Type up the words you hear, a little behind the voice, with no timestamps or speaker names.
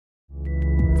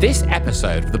This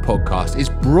episode of the podcast is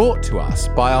brought to us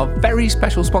by our very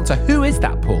special sponsor. Who is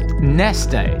that, Paul?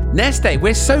 Neste. Neste.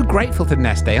 We're so grateful to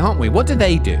Neste, aren't we? What do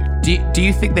they do? Do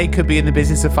you think they could be in the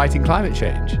business of fighting climate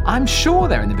change? I'm sure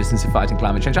they're in the business of fighting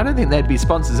climate change. I don't think they'd be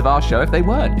sponsors of our show if they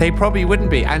weren't. They probably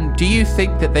wouldn't be. And do you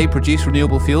think that they produce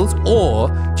renewable fuels, or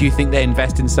do you think they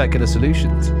invest in circular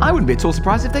solutions? I wouldn't be at all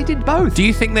surprised if they did both. Do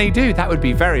you think they do? That would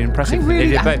be very impressive.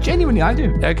 Genuinely, I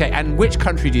do. Okay, and which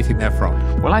country do you think they're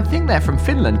from? Well, I think they're from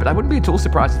Finland, but I wouldn't be at all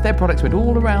surprised if their products went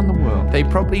all around the world. They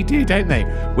probably do, don't they?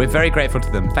 We're very grateful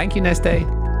to them. Thank you,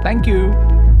 Neste. Thank you.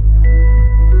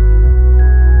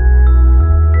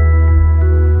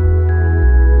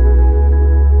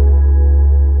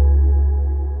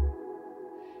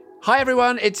 Hi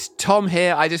everyone, it's Tom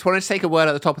here. I just wanted to take a word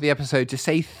at the top of the episode to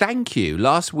say thank you.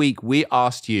 Last week we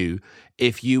asked you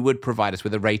if you would provide us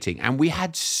with a rating, and we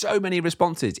had so many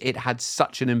responses. It had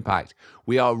such an impact.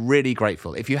 We are really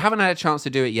grateful. If you haven't had a chance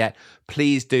to do it yet,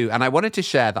 please do. And I wanted to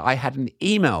share that I had an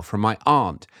email from my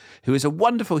aunt, who is a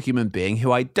wonderful human being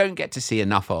who I don't get to see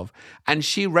enough of. And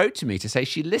she wrote to me to say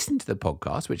she listened to the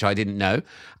podcast, which I didn't know,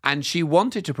 and she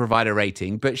wanted to provide a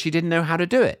rating, but she didn't know how to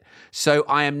do it. So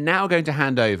I am now going to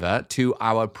hand over to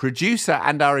our producer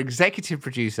and our executive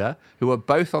producer, who are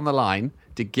both on the line,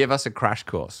 to give us a crash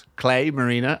course. Clay,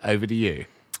 Marina, over to you.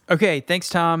 Okay, thanks,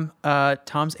 Tom.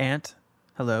 Tom's aunt,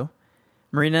 hello.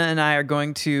 Marina and I are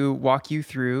going to walk you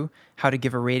through how to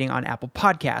give a rating on Apple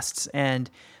Podcasts. And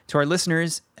to our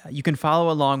listeners, you can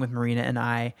follow along with Marina and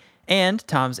I and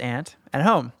Tom's aunt at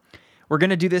home. We're going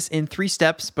to do this in 3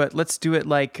 steps, but let's do it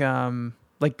like I'm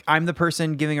the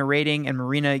person giving a rating, and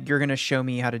Marina, you're going to show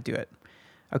me how to do it.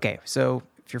 Okay, so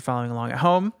if you're following along at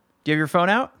home, do you have your phone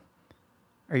out?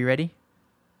 Are you ready?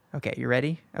 Okay, you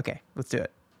ready? Okay, let's do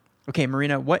it. Okay,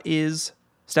 Marina, what is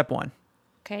step 1?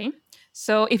 Okay,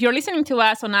 so if you're listening to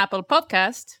us on Apple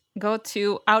Podcast, go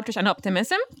to Outrage and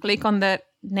Optimism, click on the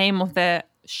name of the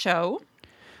show.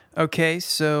 Okay,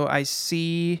 so I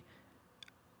see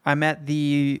I'm at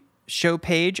the show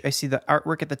page. I see the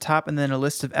artwork at the top and then a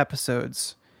list of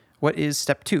episodes. What is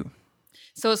step 2?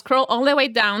 So scroll all the way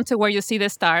down to where you see the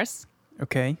stars.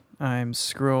 Okay, I'm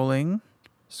scrolling.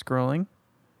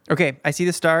 Okay, I see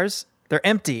the stars. They're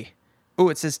empty. Oh,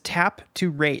 it says tap to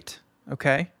rate.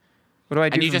 Okay. What do I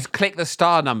do? And you just click the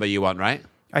star number you want, right?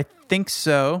 I think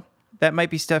so. That might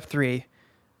be step 3.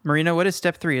 Marina, what is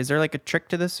step 3? Is there like a trick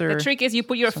to this? Or the trick is you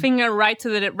put your finger right to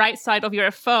the right side of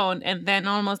your phone, and then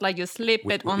almost like you slip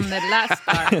it on the last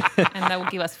star, and that will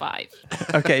give us 5.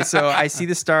 Okay, so I see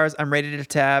the stars. I'm ready to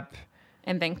tap.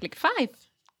 And then click 5.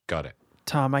 Got it.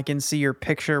 Tom, I can see your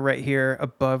picture right here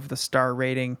above the star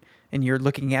rating, and you're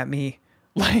looking at me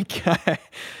like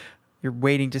you're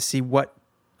waiting to see what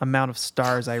amount of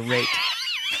stars I rate.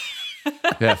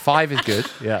 Yeah, 5 is good.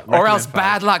 Yeah. Or else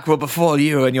bad luck will befall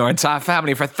you and your entire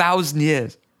family for 1,000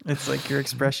 years. It's like your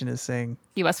expression is saying,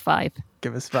 Give us 5.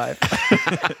 Give us 5.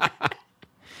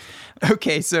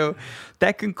 Okay, so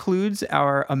that concludes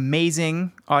our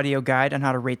amazing audio guide on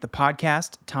how to rate the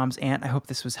podcast. Tom's aunt, I hope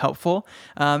this was helpful.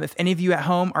 If any of you at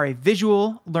home are a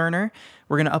visual learner,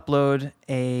 we're going to upload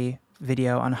a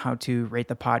video on how to rate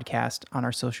the podcast on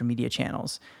our social media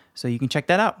channels. So you can check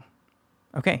that out.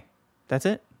 Okay, that's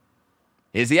it.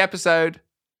 Here's the episode.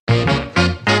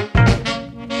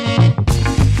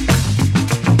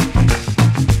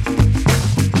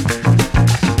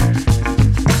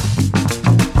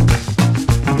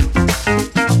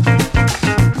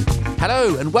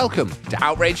 Hello and welcome to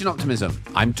Outrage and Optimism.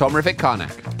 I'm Tom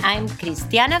Rivett-Carnac. I'm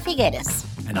Christiana Figueres.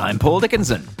 And I'm Paul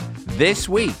Dickinson. This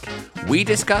week, we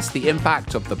discuss the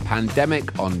impact of the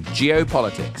pandemic on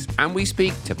geopolitics, and we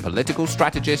speak to political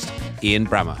strategist Ian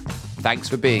Bremmer. Thanks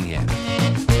for being here.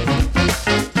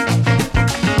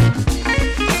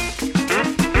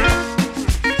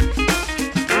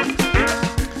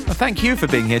 Well, thank you for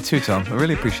being here too, Tom. I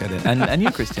really appreciate it. And you,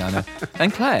 Christiana,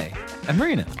 and Clay, and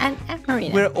Marina. And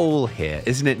Marina. We're all here,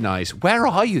 isn't it nice? Where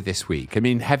are you this week? I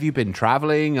mean, have you been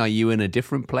traveling? Are you in a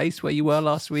different place where you were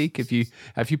last week? Have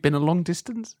you been a long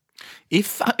distance?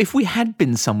 If we had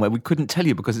been somewhere, we couldn't tell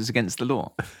you because it's against the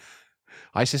law.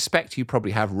 I suspect you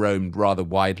probably have roamed rather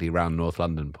widely around North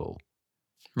London, Paul.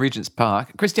 Regent's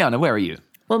Park. Christiana, where are you?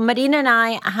 Well, Marina and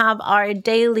I have our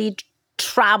daily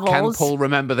travels. Can Paul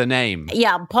remember the name?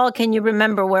 Yeah, Paul, can you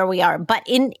remember where we are? But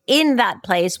in that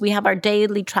place, we have our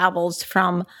daily travels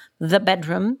from the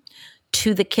bedroom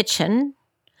to the kitchen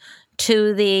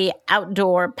to the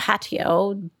outdoor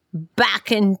patio,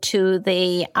 back into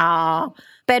the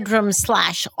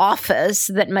bedroom/office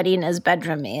that Marina's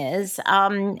bedroom is.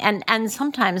 And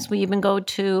sometimes we even go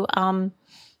to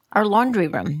our laundry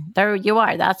room. There you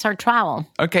are. That's our trowel.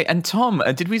 Okay, and Tom,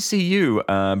 did we see you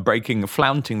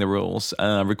flaunting the rules,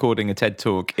 recording a TED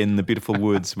Talk in the beautiful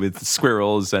woods with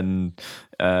squirrels and,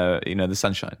 the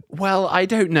sunshine? Well, I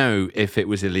don't know if it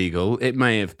was illegal. It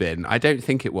may have been. I don't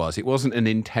think it was. It wasn't an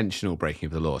intentional breaking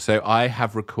of the law. So I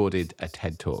have recorded a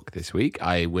TED Talk this week.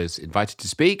 I was invited to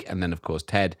speak, and then, of course,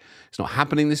 TED is not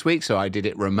happening this week, so I did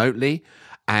it remotely.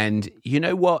 And you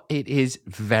know what? It is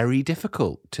very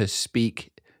difficult to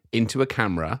speak into a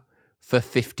camera for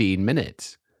 15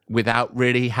 minutes without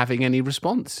really having any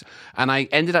response. And I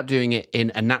ended up doing it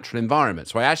in a natural environment.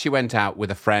 So I actually went out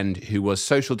with a friend who was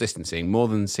social distancing more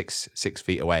than six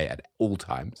feet away at all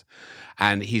times.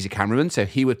 And he's a cameraman, so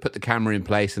he would put the camera in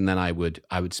place and then I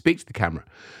would speak to the camera.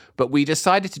 But we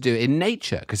decided to do it in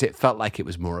nature because it felt like it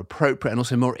was more appropriate and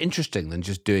also more interesting than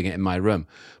just doing it in my room.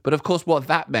 But of course, what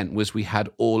that meant was we had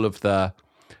all of the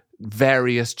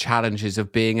various challenges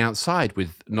of being outside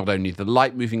with not only the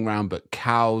light moving around, but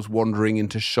cows wandering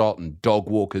into shot and dog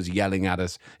walkers yelling at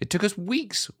us. It took us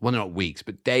weeks, well, not weeks,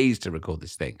 but days to record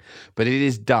this thing. But it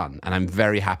is done, and I'm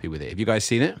very happy with it. Have you guys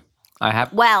seen it? I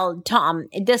have. Well, Tom,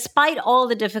 despite all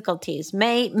the difficulties,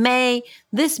 may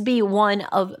this be one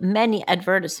of many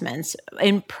advertisements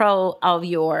in pro of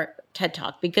your TED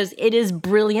Talk, because it is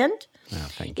brilliant. Oh,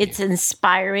 thank you. It's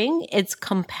inspiring. It's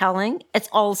compelling. It's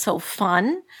also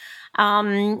fun.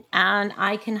 And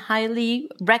I can highly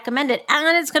recommend it.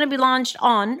 And it's going to be launched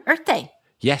on Earth Day.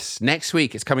 Yes, next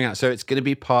week it's coming out. So it's going to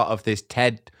be part of this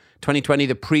TED 2020,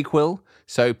 the prequel.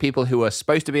 So people who are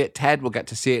supposed to be at TED will get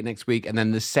to see it next week. And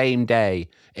then the same day,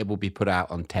 it will be put out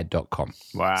on TED.com.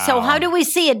 Wow. So how do we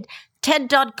see it?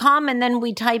 TED.com, and then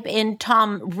we type in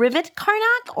Tom Rivet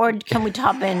Karnak, or can we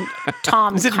type in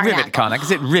Tom Is it Karnak? Rivet Karnak?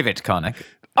 Is it Rivet Karnak?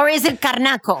 Or is it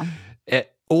Karnako?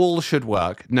 It all should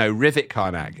work. No, Rivet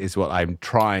Karnak is what I'm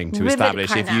trying to Rivet establish.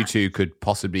 If you Karnak. two could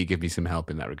possibly give me some help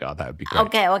in that regard, that would be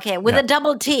great. Okay, with a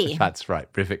double T. That's right,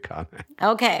 Rivet Karnak.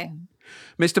 Okay.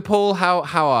 Mr. Paul, how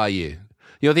are you?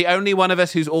 You're the only one of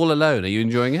us who's all alone. Are you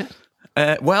enjoying it?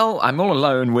 Well, I'm all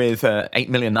alone with 8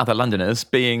 million other Londoners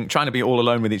trying to be all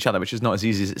alone with each other, which is not as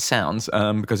easy as it sounds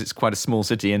because it's quite a small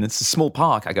city and it's a small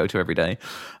park I go to every day.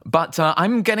 But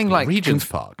I'm getting like... Regent's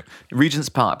Park. Regent's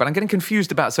Park. But I'm getting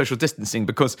confused about social distancing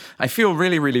because I feel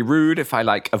really, really rude if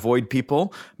I avoid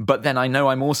people. But then I know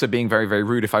I'm also being very, very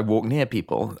rude if I walk near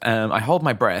people. I hold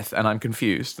my breath and I'm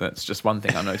confused. That's just one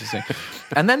thing I'm noticing.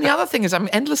 And then the other thing is I'm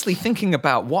endlessly thinking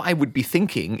about what I would be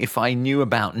thinking if I knew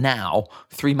about now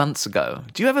 3 months ago.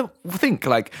 Do you ever think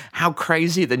how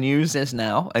crazy the news is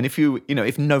now? And if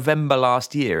if November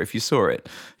last year, if you saw it,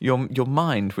 your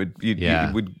mind would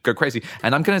go crazy.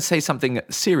 And I'm going to say something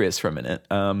serious for a minute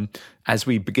as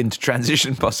we begin to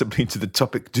transition possibly to the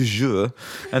topic du jour,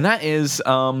 and that is.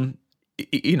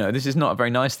 This is not a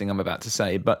very nice thing I'm about to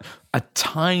say, but a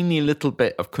tiny little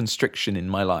bit of constriction in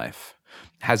my life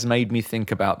has made me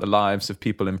think about the lives of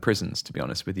people in prisons, to be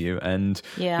honest with you. And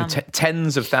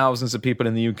tens of thousands of people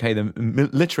in the UK,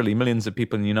 literally millions of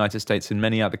people in the United States and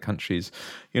many other countries,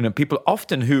 people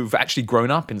often who've actually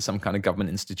grown up in some kind of government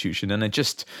institution and are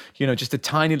just a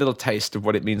tiny little taste of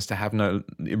what it means to have no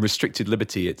restricted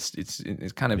liberty. It's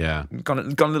kind of gone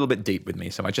a little bit deep with me.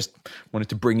 So I just wanted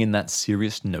to bring in that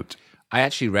serious note. I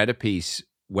actually read a piece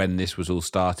when this was all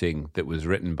starting that was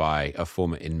written by a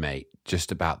former inmate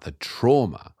just about the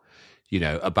trauma,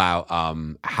 about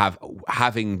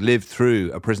having lived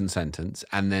through a prison sentence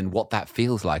and then what that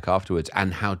feels like afterwards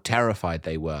and how terrified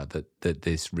they were that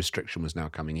this restriction was now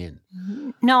coming in.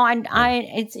 No,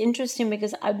 it's interesting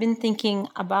because I've been thinking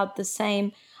about the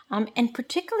same. And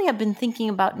particularly I've been thinking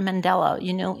about Mandela,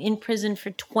 in prison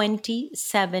for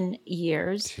 27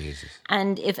 years. Jesus.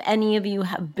 And if any of you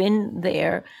have been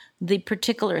there, the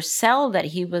particular cell that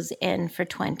he was in for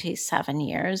 27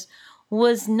 years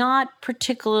was not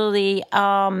particularly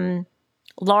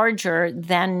larger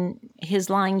than his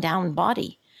lying down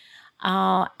body.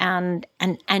 And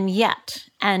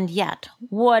yet,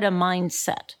 what a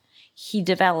mindset he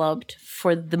developed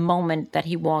for the moment that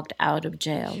he walked out of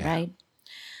jail, right?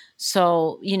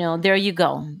 So, there you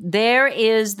go. There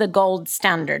is the gold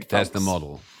standard, folks. There's the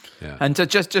model. Yeah. And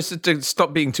just to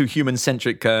stop being too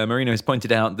human-centric, Marina has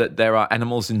pointed out that there are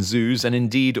animals in zoos, and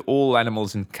indeed all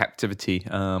animals in captivity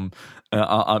should,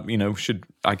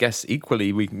 I guess,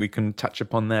 equally, we can touch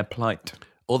upon their plight.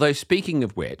 Although, speaking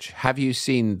of which, have you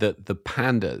seen that the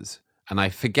pandas, and I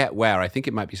forget where, I think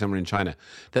it might be somewhere in China,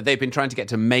 that they've been trying to get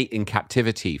to mate in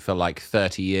captivity for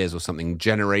 30 years or something,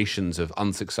 generations of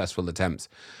unsuccessful attempts.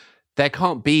 there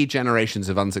can't be generations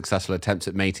of unsuccessful attempts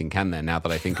at mating, can there, now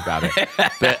that I think about it?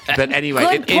 But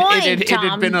anyway, it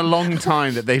had been a long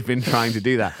time that they've been trying to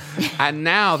do that. And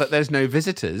now that there's no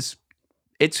visitors,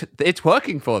 it's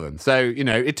working for them. So,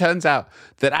 it turns out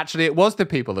that actually it was the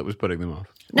people that was putting them off.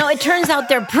 No, it turns out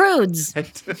they're prudes.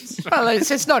 Well,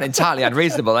 it's not entirely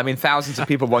unreasonable. I mean, thousands of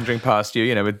people wandering past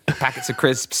you, with packets of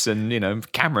crisps and,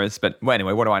 cameras. But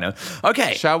anyway, what do I know?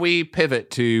 Okay. Shall we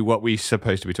pivot to what we're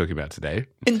supposed to be talking about today?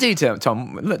 Indeed,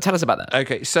 Tom. Tell us about that.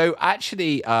 Okay, so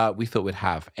actually, we thought we'd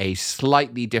have a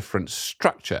slightly different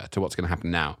structure to what's going to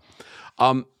happen now.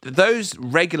 Those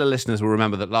regular listeners will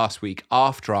remember that last week,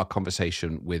 after our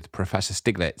conversation with Professor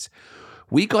Stiglitz,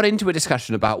 we got into a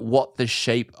discussion about what the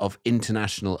shape of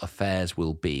international affairs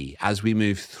will be as we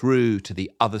move through to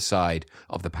the other side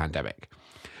of the pandemic.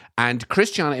 And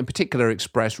Christiana in particular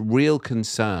expressed real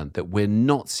concern that we're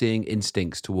not seeing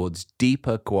instincts towards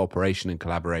deeper cooperation and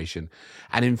collaboration.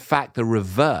 And in fact, the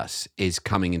reverse is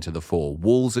coming into the fore.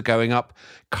 Walls are going up.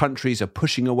 Countries are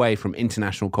pushing away from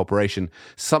international cooperation,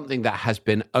 something that has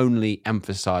been only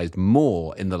emphasized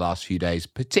more in the last few days,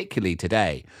 particularly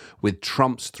today, with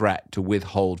Trump's threat to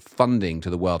withhold funding to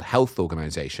the World Health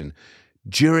Organization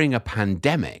during a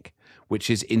pandemic, which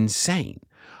is insane.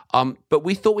 But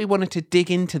we thought we wanted to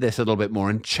dig into this a little bit more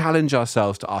and challenge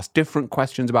ourselves to ask different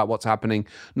questions about what's happening,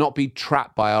 not be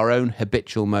trapped by our own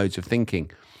habitual modes of thinking.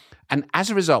 And as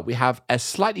a result, we have a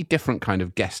slightly different kind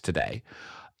of guest today.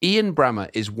 Ian Bremmer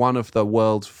is one of the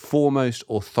world's foremost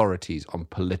authorities on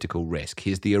political risk.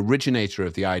 He is the originator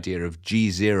of the idea of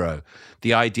G0,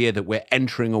 the idea that we're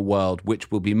entering a world which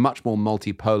will be much more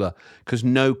multipolar because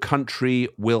no country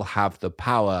will have the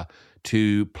power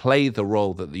to play the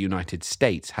role that the United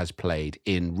States has played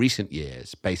in recent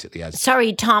years, basically as...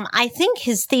 Sorry, Tom, I think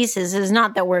his thesis is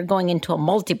not that we're going into a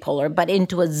multipolar, but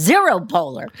into a zero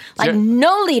polar, like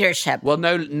no leadership. Well,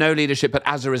 no leadership, but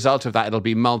as a result of that, it'll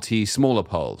be multi-smaller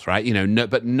poles, right?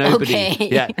 But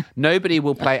nobody, nobody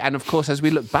will play. And of course, as we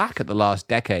look back at the last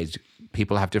decades,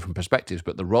 people have different perspectives,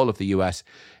 but the role of the US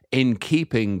in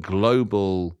keeping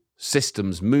global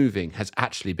systems moving has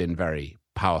actually been very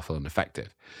powerful and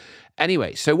effective.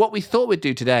 Anyway, so what we thought we'd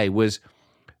do today was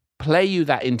play you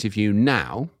that interview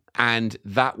now, and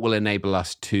that will enable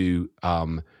us to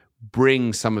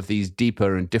bring some of these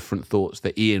deeper and different thoughts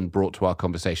that Ian brought to our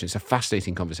conversation. It's a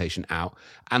fascinating conversation out,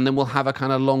 and then we'll have a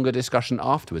kind of longer discussion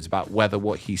afterwards about whether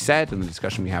what he said and the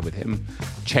discussion we had with him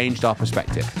changed our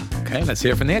perspective. Okay, let's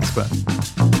hear from the expert.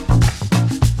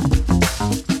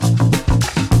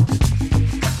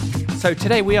 So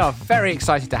today we are very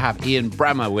excited to have Ian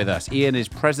Bremmer with us. Ian is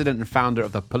president and founder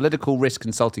of the political risk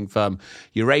consulting firm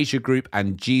Eurasia Group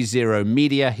and G0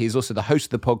 Media. He's also the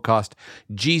host of the podcast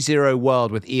G0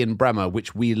 World with Ian Bremmer,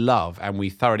 which we love and we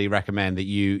thoroughly recommend that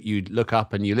you look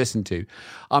up and you listen to.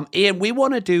 Ian, we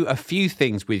want to do a few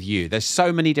things with you. There's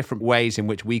so many different ways in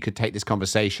which we could take this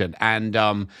conversation. And,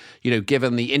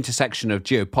 given the intersection of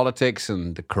geopolitics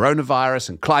and the coronavirus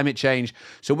and climate change.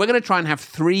 So we're going to try and have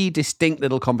three distinct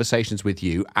little conversations with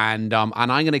you, and I'm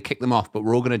going to kick them off, but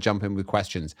we're all going to jump in with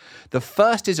questions. The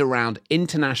first is around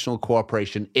international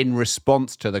cooperation in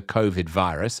response to the COVID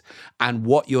virus and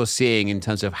what you're seeing in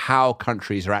terms of how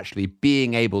countries are actually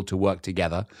being able to work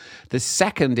together. The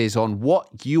second is on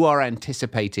what you are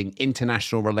anticipating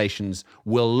international relations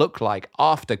will look like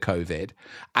after COVID.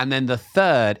 And then the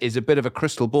third is a bit of a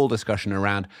crystal ball discussion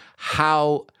around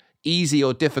how easy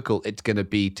or difficult it's going to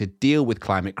be to deal with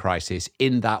climate crisis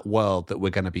in that world that we're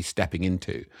going to be stepping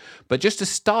into. But just to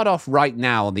start off right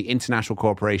now on the international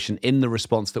cooperation in the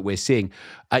response that we're seeing,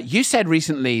 you said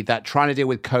recently that trying to deal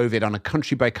with COVID on a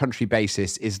country-by-country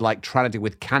basis is like trying to deal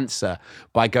with cancer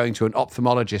by going to an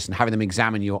ophthalmologist and having them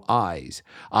examine your eyes.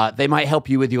 They might help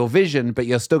you with your vision, but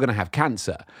you're still going to have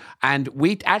cancer. And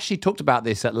we actually talked about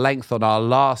this at length on our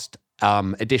last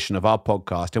edition of our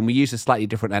podcast, and we used a slightly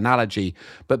different analogy,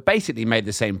 but basically made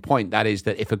the same point. That is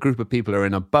that if a group of people are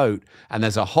in a boat and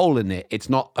there's a hole in it, it's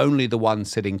not only the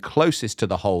ones sitting closest to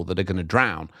the hole that are going to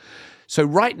drown. So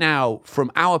right now,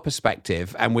 from our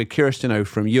perspective, and we're curious to know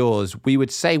from yours, we would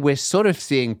say we're sort of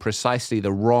seeing precisely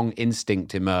the wrong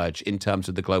instinct emerge in terms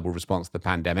of the global response to the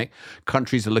pandemic.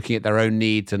 Countries are looking at their own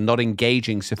needs and not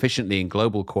engaging sufficiently in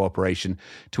global cooperation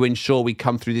to ensure we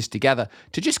come through this together.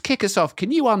 To just kick us off,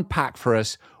 can you unpack for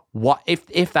us what,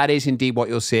 if that is indeed what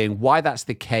you're seeing, why that's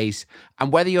the case,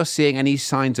 and whether you're seeing any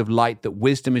signs of light that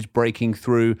wisdom is breaking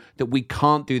through, that we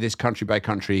can't do this country by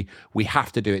country, we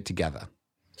have to do it together?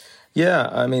 Yeah,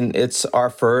 I mean, it's our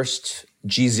first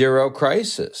G0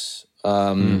 crisis, not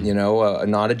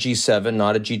a G7,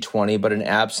 not a G20, but an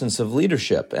absence of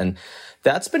leadership. And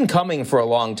That's been coming for a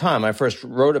long time. I first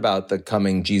wrote about the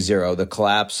coming G0, the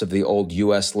collapse of the old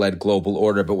US-led global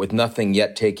order, but with nothing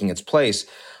yet taking its place,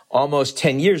 almost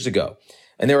 10 years ago.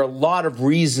 And there are a lot of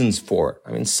reasons for it.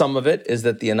 I mean, some of it is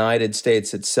that the United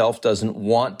States itself doesn't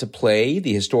want to play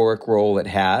the historic role it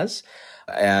has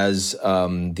as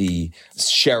the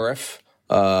sheriff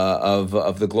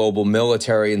of the global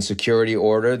military and security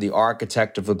order, the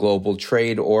architect of the global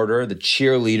trade order, the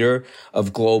cheerleader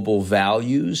of global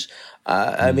values.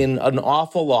 I mean, an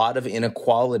awful lot of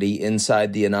inequality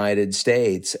inside the United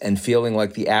States, and feeling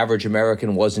like the average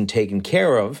American wasn't taken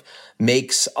care of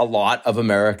makes a lot of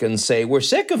Americans say, we're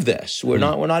sick of this. We're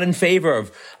not in favor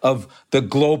of the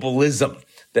globalism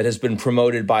that has been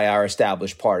promoted by our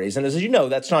established parties. And as you know,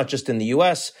 that's not just in the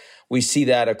US. We see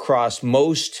that across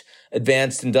most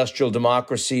advanced industrial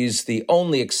democracies. The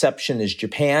only exception is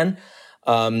Japan.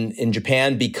 In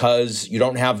Japan, because you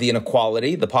don't have the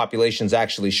inequality, the population's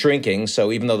actually shrinking.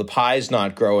 So even though the pie is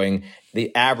not growing,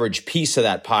 the average piece of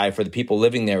that pie for the people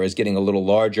living there is getting a little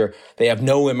larger. They have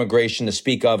no immigration to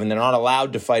speak of, and they're not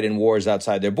allowed to fight in wars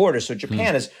outside their borders. So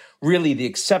Japan is really the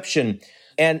exception.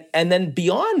 And then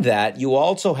beyond that, you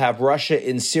also have Russia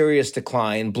in serious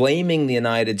decline, blaming the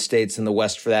United States and the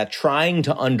West for that, trying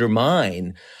to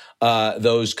undermine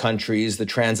those countries, the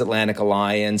transatlantic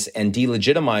alliance, and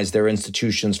delegitimize their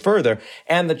institutions further.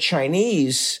 And the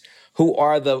Chinese, who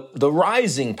are the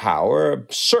rising power,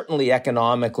 certainly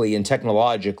economically and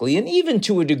technologically, and even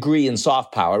to a degree in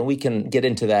soft power, and we can get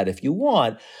into that if you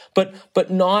want, but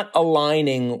not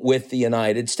aligning with the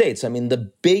United States. I mean,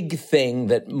 the big thing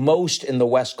that most in the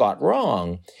West got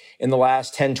wrong in the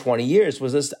last 10, 20 years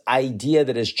was this idea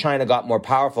that as China got more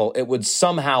powerful, it would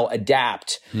somehow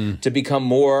adapt to become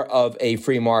more of a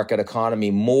free market economy,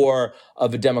 more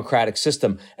of a democratic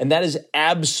system. And that is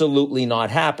absolutely not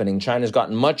happening. China's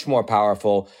gotten much more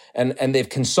powerful, and they've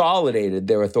consolidated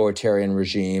their authoritarian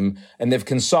regime, and they've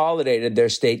consolidated their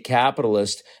state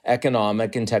capitalist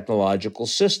economic and technological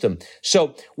system.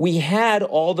 So we had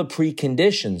all the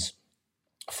preconditions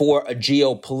for a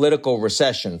geopolitical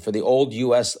recession, for the old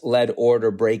U.S.-led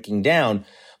order breaking down.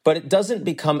 But it doesn't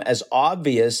become as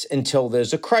obvious until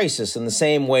there's a crisis, in the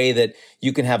same way that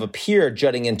you can have a pier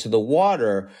jutting into the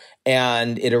water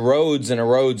and it erodes and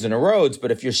erodes and erodes.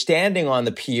 But if you're standing on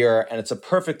the pier and it's a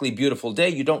perfectly beautiful day,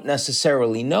 you don't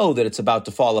necessarily know that it's about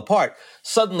to fall apart.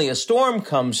 Suddenly a storm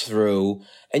comes through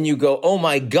and you go, oh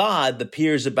my God, the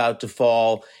pier's about to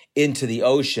fall into the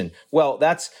ocean. Well,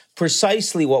 that's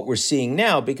precisely what we're seeing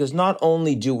now, because not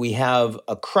only do we have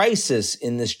a crisis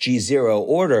in this G0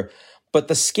 order, but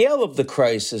the scale of the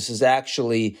crisis is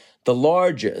actually the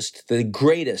largest, the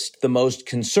greatest, the most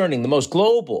concerning, the most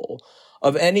global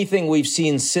of anything we've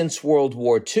seen since World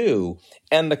War II.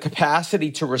 And the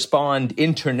capacity to respond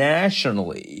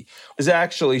internationally is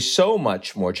actually so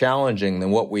much more challenging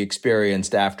than what we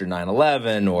experienced after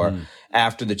 9/11 or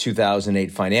after the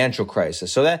 2008 financial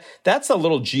crisis. So that's a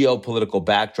little geopolitical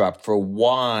backdrop for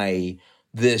why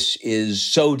this is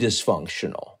so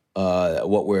dysfunctional,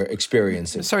 what we're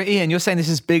experiencing. Sorry, Ian, you're saying this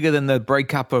is bigger than the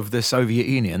breakup of the Soviet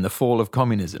Union, the fall of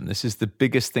communism. This is the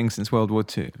biggest thing since World War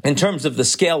II. In terms of the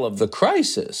scale of the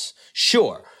crisis,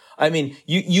 sure. I mean,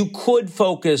 you could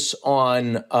focus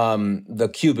on the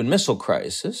Cuban Missile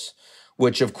Crisis,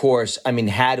 which, of course, I mean,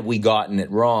 had we gotten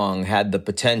it wrong, had the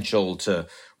potential to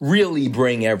really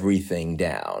bring everything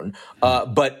down.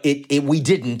 But we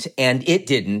didn't, and it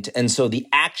didn't. And so the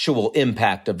actual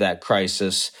impact of that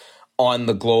crisis on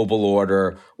the global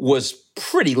order was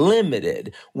pretty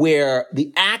limited, where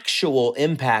the actual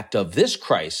impact of this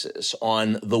crisis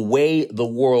on the way the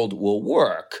world will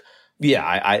work,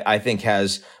 I think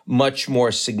has much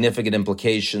more significant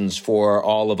implications for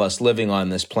all of us living on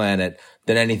this planet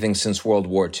than anything since World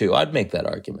War II. I'd make that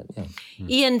argument. Yeah.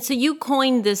 Ian, so you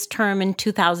coined this term in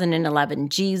 2011,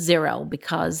 G0,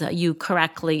 because you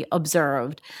correctly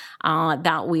observed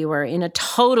that we were in a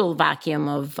total vacuum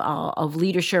of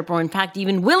leadership, or in fact,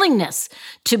 even willingness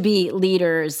to be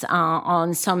leaders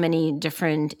on so many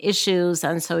different issues.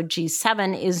 And so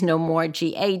G7 is no more,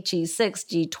 G8,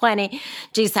 G6, G20,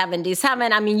 G7,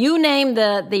 D7. I mean, you name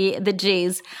the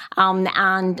Gs,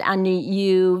 and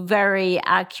you very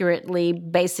accurately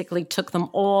basically took them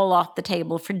all off the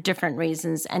table for different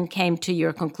reasons and came to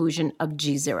your conclusion of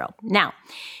G0. Now,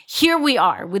 here we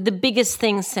are with the biggest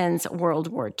thing since World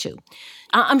War II.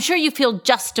 I'm sure you feel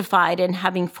justified in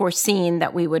having foreseen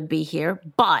that we would be here,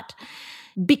 but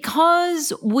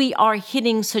because we are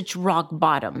hitting such rock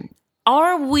bottom,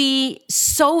 are we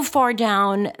so far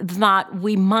down that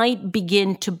we might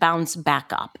begin to bounce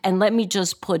back up? And let me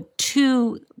just put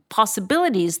two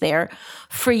possibilities there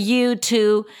for you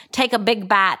to take a big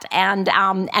bat and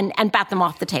bat them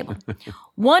off the table.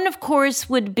 One, of course,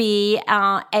 would be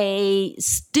a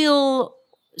still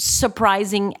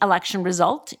surprising election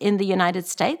result in the United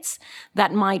States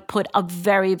that might put a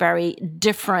very, very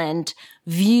different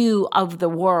view of the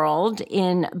world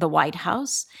in the White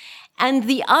House. And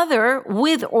the other,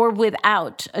 with or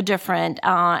without a different,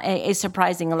 a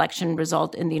surprising election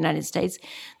result in the United States,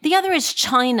 the other is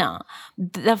China.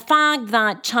 The fact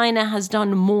that China has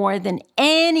done more than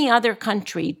any other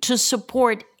country to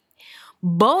support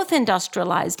both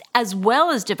industrialized as well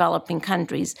as developing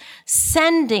countries,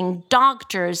 sending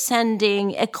doctors,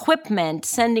 sending equipment,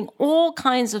 sending all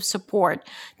kinds of support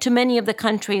to many of the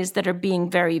countries that are being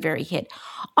very, very hit.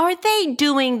 Are they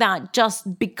doing that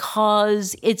just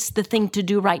because it's the thing to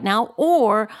do right now?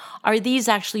 Or are these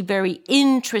actually very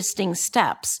interesting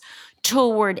steps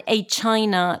toward a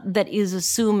China that is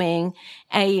assuming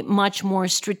a much more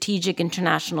strategic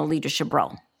international leadership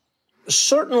role?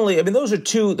 Certainly. I mean, those are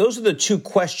the two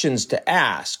questions to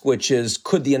ask, which is,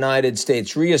 could the United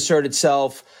States reassert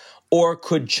itself, or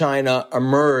could China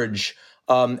emerge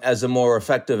as a more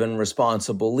effective and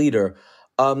responsible leader?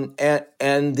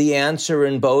 And the answer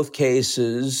in both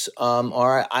cases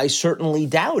are, I certainly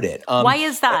doubt it. Why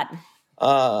is that?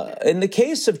 In the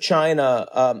case of China,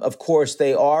 of course,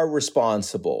 they are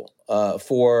responsible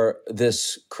for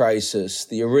this crisis.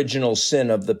 The original sin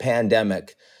of the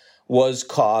pandemic was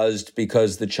caused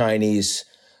because the Chinese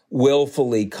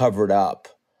willfully covered up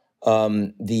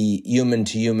the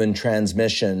human-to-human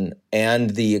transmission and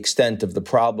the extent of the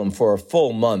problem for a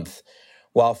full month,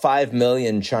 while 5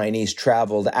 million Chinese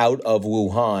traveled out of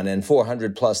Wuhan and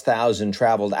 400,000+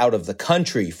 traveled out of the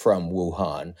country from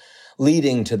Wuhan,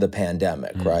 leading to the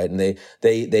pandemic, right? And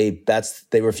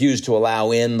they refused to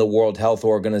allow in the World Health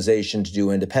Organization to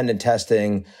do independent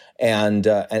testing and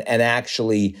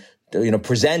actually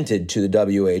presented to the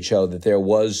WHO that there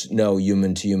was no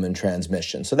human-to-human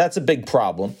transmission. So that's a big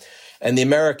problem. And the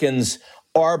Americans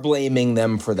are blaming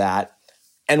them for that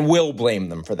and will blame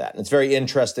them for that. And it's very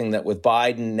interesting that with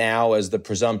Biden now as the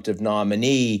presumptive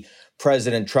nominee,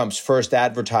 President Trump's first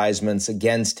advertisements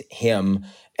against him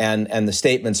and the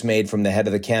statements made from the head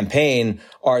of the campaign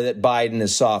are that Biden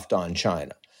is soft on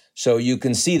China. So you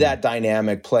can see that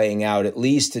dynamic playing out at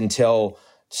least until,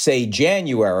 say,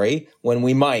 January, when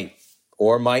we might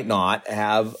or might not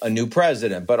have a new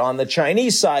president. But on the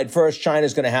Chinese side, first,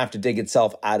 China's going to have to dig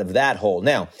itself out of that hole.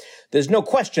 Now, there's no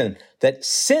question that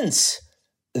since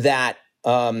that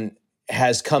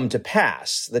has come to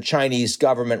pass, the Chinese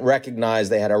government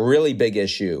recognized they had a really big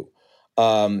issue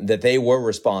that they were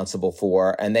responsible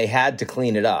for, and they had to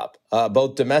clean it up,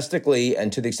 both domestically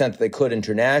and to the extent that they could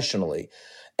internationally.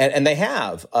 And they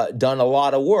have done a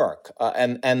lot of work.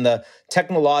 And the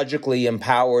technologically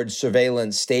empowered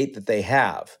surveillance state that they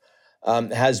have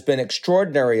has been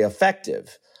extraordinarily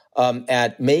effective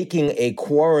at making a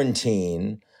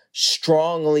quarantine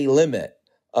strongly limit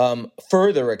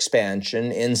further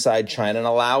expansion inside China and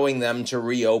allowing them to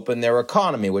reopen their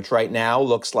economy, which right now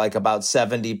looks like about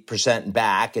 70%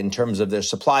 back in terms of their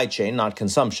supply chain, not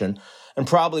consumption, and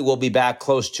probably will be back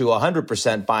close to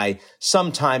 100% by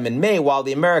sometime in May, while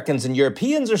the Americans and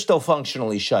Europeans are still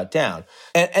functionally shut down.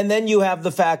 And then you have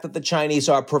the fact that the Chinese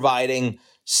are providing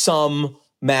some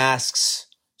masks,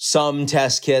 some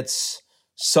test kits,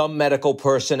 some medical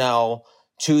personnel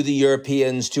to the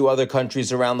Europeans, to other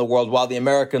countries around the world, while the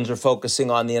Americans are focusing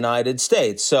on the United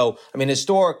States. So, I mean,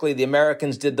 historically, the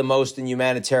Americans did the most in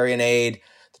humanitarian aid.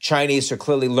 The Chinese are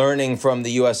clearly learning from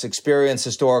the U.S. experience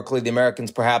historically. The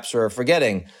Americans perhaps are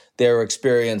forgetting their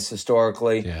experience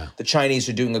historically. Yeah. The Chinese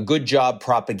are doing a good job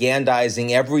propagandizing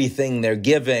everything they're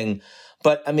giving.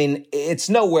 But, I mean,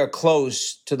 it's nowhere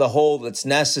close to the hole that's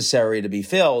necessary to be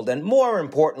filled. And more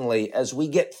importantly, as we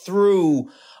get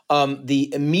through the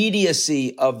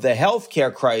immediacy of the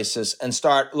healthcare crisis and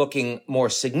start looking more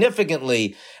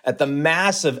significantly at the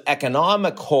massive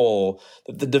economic hole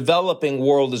that the developing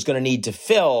world is going to need to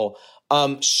fill,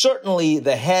 certainly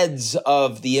the heads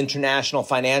of the international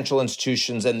financial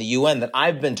institutions and the UN that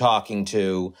I've been talking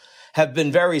to have been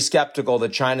very skeptical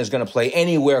that China is going to play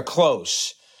anywhere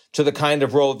close to the kind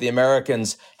of role that the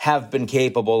Americans have been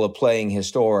capable of playing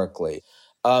historically.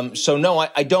 So no,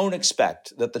 I don't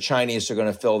expect that the Chinese are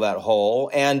going to fill that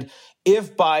hole. And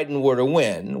if Biden were to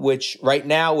win, which right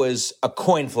now is a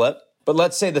coin flip, but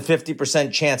let's say the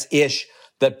 50% chance-ish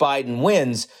that Biden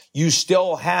wins, you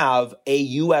still have a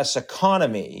U.S.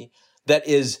 economy that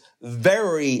is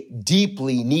very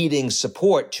deeply needing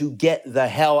support to get the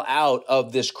hell out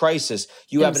of this crisis.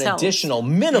 You have an additional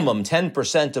minimum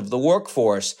 10% of the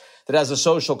workforce that has a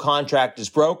social contract is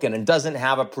broken and doesn't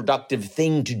have a productive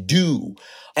thing to do.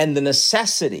 And the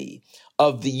necessity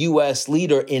of the U.S.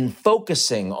 leader in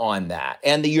focusing on that,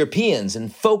 and the Europeans in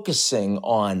focusing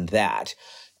on that,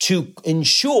 to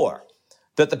ensure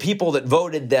that the people that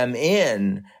voted them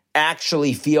in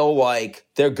actually feel like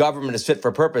their government is fit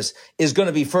for purpose, is going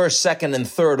to be first, second, and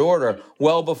third order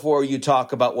well before you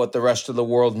talk about what the rest of the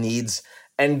world needs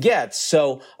and gets.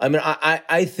 So, I mean,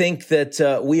 I think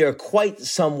that we are quite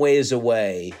some ways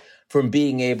away from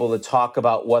being able to talk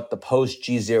about what the post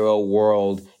G0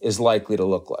 world is likely to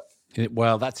look like.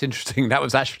 Well, that's interesting. That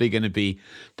was actually going to be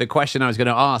the question I was going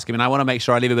to ask. I mean, I want to make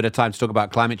sure I leave a bit of time to talk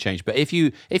about climate change. But if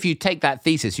you take that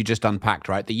thesis you just unpacked,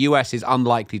 right, the US is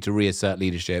unlikely to reassert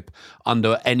leadership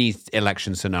under any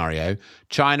election scenario.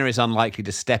 China is unlikely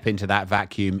to step into that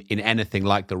vacuum in anything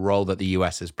like the role that the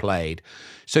US has played.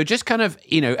 So just kind of,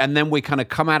 and then we kind of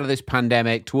come out of this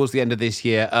pandemic towards the end of this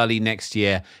year, early next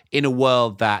year, in a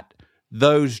world that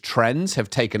those trends have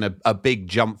taken a big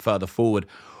jump further forward.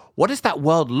 What does that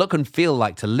world look and feel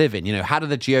like to live in? How do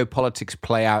the geopolitics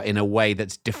play out in a way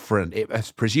that's different?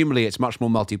 Presumably, it's much more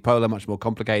multipolar, much more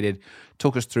complicated.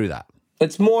 Talk us through that.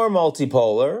 It's more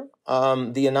multipolar.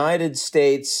 The United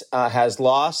States has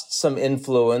lost some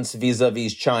influence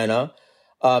vis-a-vis China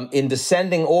in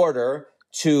descending order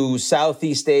to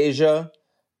Southeast Asia,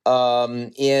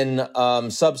 in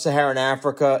sub-Saharan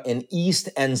Africa, in East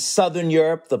and Southern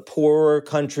Europe, the poorer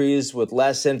countries with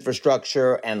less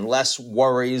infrastructure and less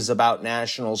worries about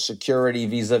national security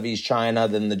vis-a-vis China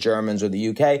than the Germans or the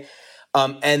UK,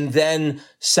 and then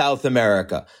South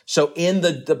America. So in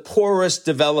the poorest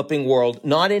developing world,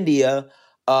 not India,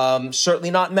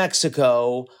 certainly not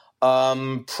Mexico,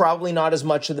 probably not as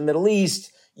much of the Middle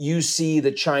East, you see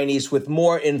the Chinese with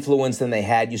more influence than they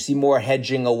had. You see more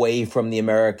hedging away from the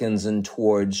Americans and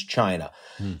towards China.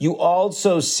 You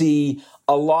also see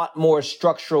a lot more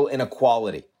structural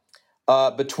inequality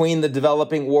between the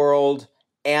developing world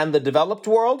and the developed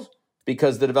world,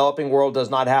 because the developing world does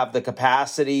not have the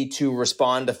capacity to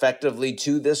respond effectively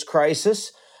to this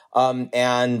crisis,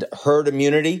 and herd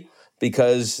immunity,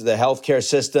 because the healthcare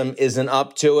system isn't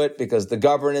up to it, because the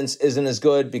governance isn't as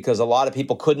good, because a lot of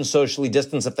people couldn't socially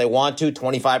distance if they want to.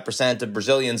 25% of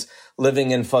Brazilians living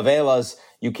in favelas,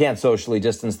 you can't socially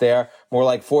distance there. More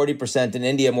like 40% in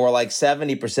India, more like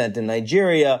 70% in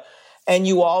Nigeria. And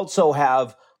you also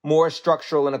have more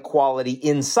structural inequality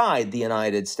inside the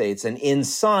United States and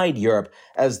inside Europe,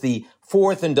 as the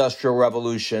fourth industrial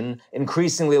revolution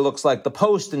increasingly looks like the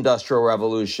post-industrial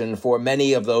revolution for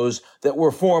many of those that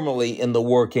were formerly in the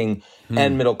working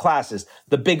and middle classes.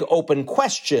 The big open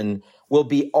question will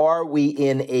be, are we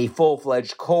in a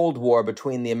full-fledged Cold War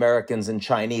between the Americans and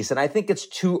Chinese? And I think it's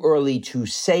too early to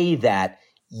say that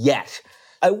yet.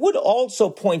 I would also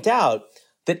point out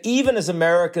that even as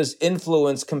America's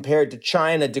influence compared to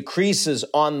China decreases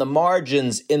on the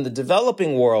margins in the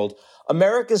developing world,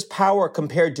 America's power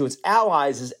compared to its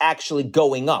allies is actually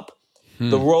going up.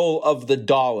 The role of the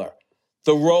dollar,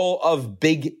 the role of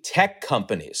big tech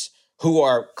companies, who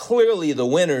are clearly the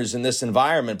winners in this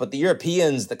environment, but the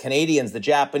Europeans, the Canadians, the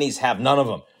Japanese have none of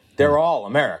them. They're all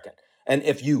American. And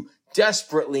if you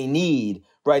desperately need,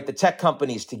 right, the tech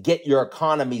companies to get your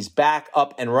economies back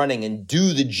up and running and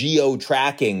do the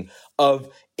geo-tracking of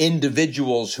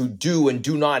individuals who do and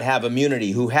do not have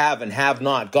immunity, who have and have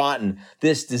not gotten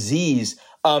this disease,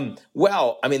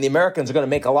 well, I mean, the Americans are going to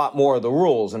make a lot more of the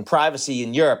rules, and privacy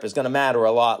in Europe is going to matter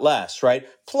a lot less, right?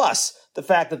 Plus, the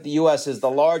fact that the U.S. is the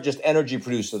largest energy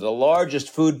producer, the largest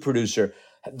food producer,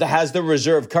 that has the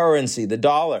reserve currency, the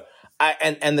dollar,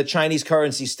 and the Chinese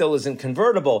currency still isn't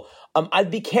convertible.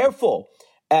 I'd be careful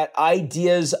at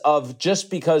ideas of just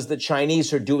because the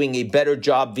Chinese are doing a better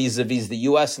job vis-a-vis the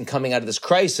U.S. and coming out of this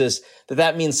crisis,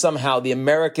 that means somehow the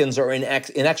Americans are in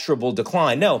inexorable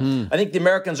decline. No, I think the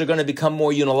Americans are going to become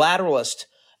more unilateralist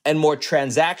and more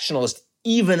transactionalist,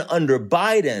 even under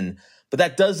Biden. But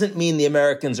that doesn't mean the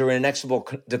Americans are in inexorable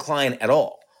decline at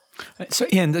all. So,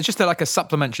 Ian, just like a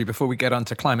supplementary before we get on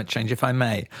to climate change, if I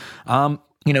may.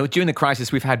 During the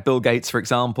crisis, we've had Bill Gates, for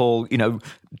example,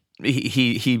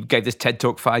 he gave this TED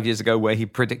Talk 5 years ago where he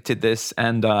predicted this,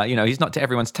 and he's not to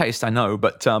everyone's taste, I know,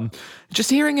 but just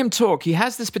hearing him talk, he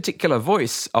has this particular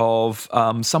voice of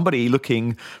somebody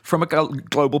looking from a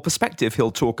global perspective.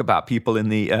 He'll talk about people in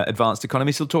the advanced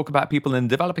economies, he'll talk about people in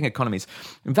developing economies.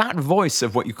 That voice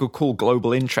of what you could call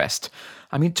global interest,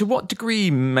 I mean, to what degree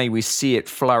may we see it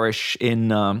flourish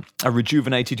in a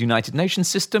rejuvenated United Nations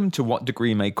system? To what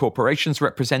degree may corporations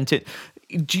represent it?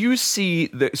 do you see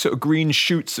the sort of green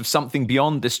shoots of something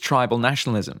beyond this tribal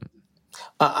nationalism?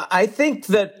 I think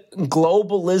that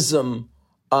globalism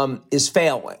is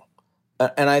failing.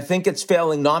 And I think it's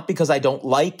failing not because I don't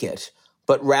like it,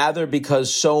 but rather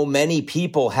because so many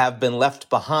people have been left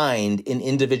behind in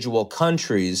individual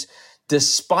countries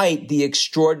despite the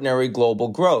extraordinary global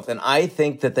growth. And I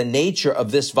think that the nature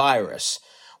of this virus,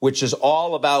 which is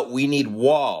all about we need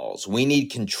walls, we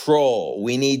need control,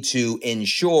 we need to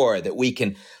ensure that we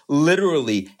can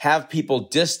literally have people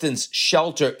distance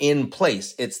shelter in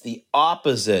place. It's the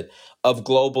opposite of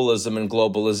globalism and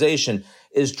globalization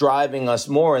is driving us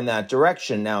more in that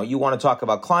direction. Now, you want to talk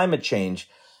about climate change.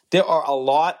 There are a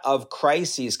lot of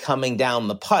crises coming down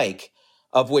the pike,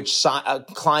 of which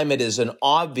climate is an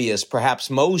obvious, perhaps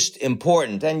most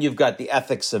important. And you've got the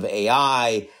ethics of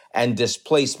AI and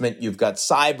displacement. You've got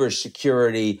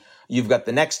cybersecurity. You've got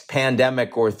the next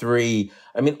pandemic or three.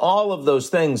 I mean, all of those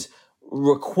things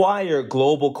require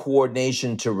global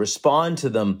coordination to respond to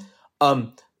them.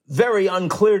 Very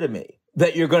unclear to me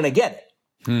that you're going to get it.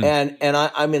 And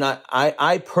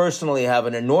I personally have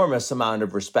an enormous amount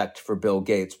of respect for Bill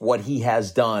Gates, what he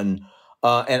has done.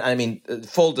 And I mean,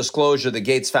 full disclosure, the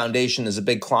Gates Foundation is a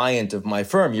big client of my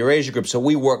firm, Eurasia Group. So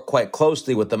we work quite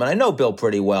closely with them. And I know Bill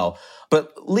pretty well.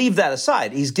 But leave that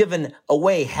aside. He's given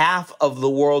away half of the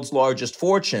world's largest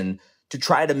fortune to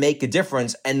try to make a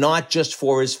difference, and not just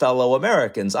for his fellow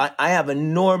Americans. I have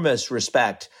enormous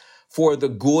respect for the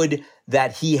good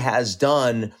that he has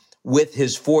done with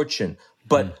his fortune.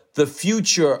 But the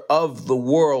future of the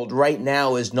world right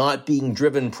now is not being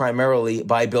driven primarily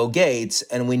by Bill Gates,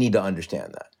 and we need to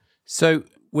understand that. So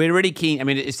we're really keen. I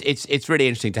mean, it's really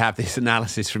interesting to have this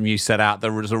analysis from you set out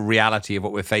the reality of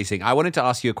what we're facing. I wanted to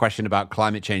ask you a question about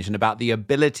climate change and about the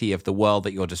ability of the world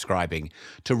that you're describing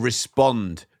to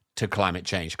respond to climate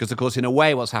change. Because, of course, in a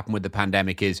way, what's happened with the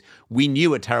pandemic is we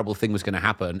knew a terrible thing was going to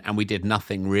happen and we did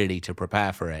nothing really to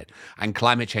prepare for it. And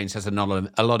climate change has a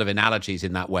lot of analogies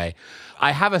in that way.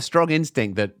 I have a strong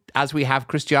instinct that as we have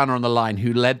Christiana on the line,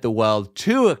 who led the world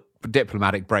to a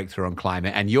diplomatic breakthrough on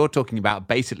climate, and you're talking about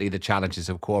basically the challenges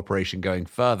of cooperation going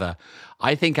further,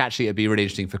 I think actually it'd be really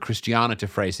interesting for Christiana to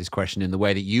phrase this question in the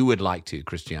way that you would like to,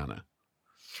 Christiana.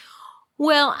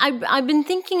 Well, I've been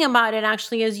thinking about it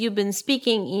actually as you've been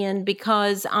speaking, Ian,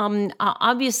 because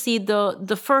obviously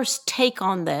the first take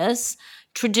on this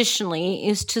traditionally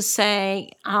is to say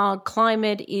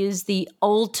climate is the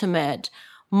ultimate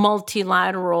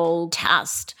multilateral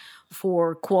test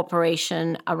for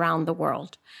cooperation around the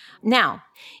world. Now,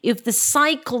 if the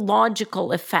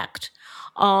psychological effect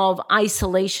of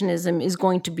isolationism is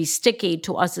going to be sticky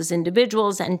to us as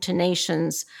individuals and to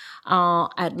nations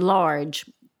at large,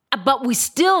 but we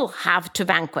still have to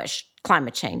vanquish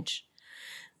climate change,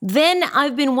 then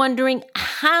I've been wondering,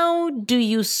 how do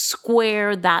you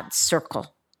square that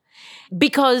circle?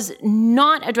 Because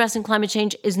not addressing climate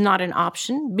change is not an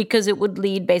option, because it would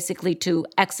lead basically to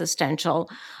existential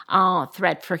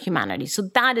threat for humanity. So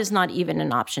that is not even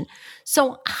an option.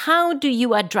 So how do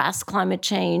you address climate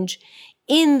change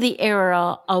in the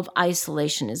era of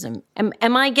isolationism?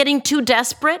 Am I getting too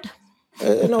desperate?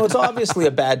 No, it's obviously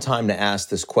a bad time to ask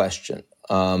this question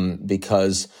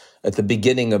because at the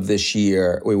beginning of this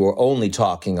year, we were only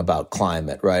talking about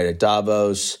climate, right? At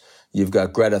Davos, you've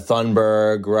got Greta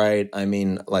Thunberg, right? I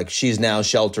mean, like she's now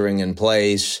sheltering in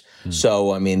place.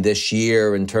 So, I mean, this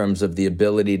year, in terms of the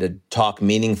ability to talk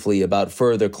meaningfully about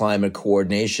further climate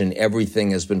coordination,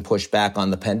 everything has been pushed back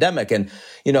on the pandemic. And,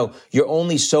 you know, you're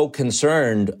only so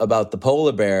concerned about the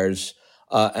polar bears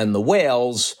and the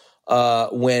whales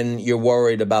when you're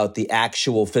worried about the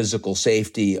actual physical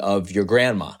safety of your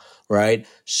grandma, right?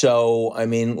 So, I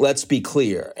mean, let's be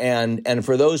clear. And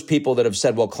for those people that have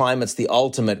said, well, climate's the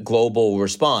ultimate global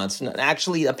response, and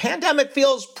actually a pandemic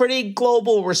feels pretty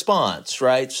global response,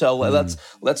 right? So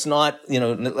let's not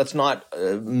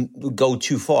go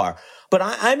too far. But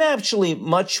I'm actually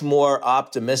much more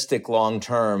optimistic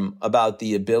long-term about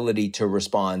the ability to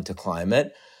respond to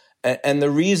climate. And the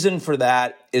reason for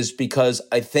that is because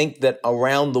I think that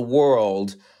around the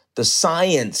world, the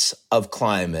science of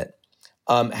climate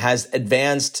has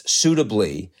advanced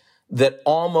suitably, that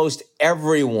almost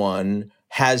everyone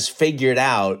has figured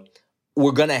out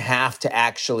we're going to have to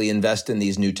actually invest in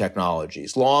these new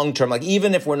technologies long term. Like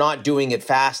even if we're not doing it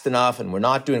fast enough and we're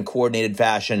not doing coordinated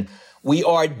fashion, we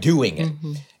are doing it.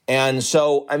 Mm-hmm. And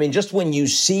so, I mean, just when you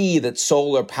see that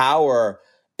solar power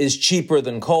is cheaper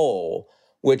than coal,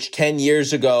 which 10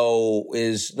 years ago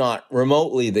is not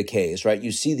remotely the case, right?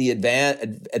 You see the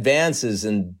advances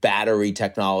in battery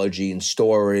technology and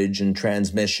storage and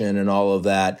transmission and all of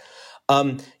that.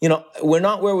 We're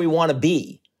not where we want to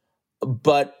be.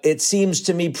 But it seems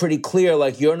to me pretty clear,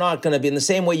 like you're not going to be in the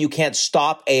same way you can't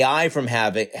stop AI from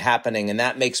happening. And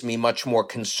that makes me much more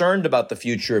concerned about the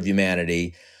future of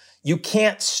humanity. You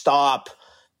can't stop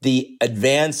the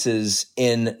advances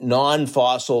in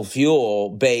non-fossil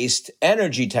fuel-based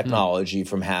energy technology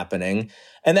from happening.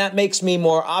 And that makes me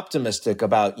more optimistic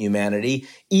about humanity,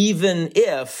 even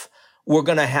if we're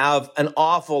going to have an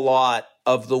awful lot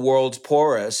of the world's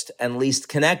poorest and least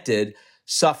connected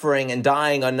suffering and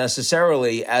dying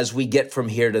unnecessarily as we get from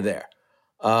here to there.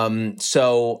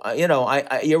 You're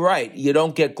right. You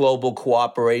don't get global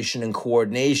cooperation and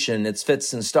coordination. It's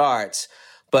fits and starts.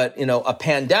 But, a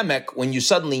pandemic, when you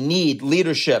suddenly need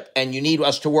leadership and you need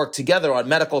us to work together on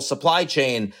medical supply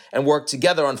chain and work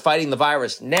together on fighting the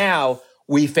virus, now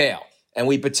we fail. And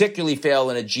we particularly fail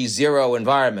in a G0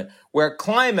 environment where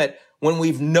climate, when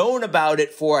we've known about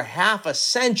it for half a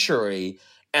century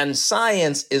and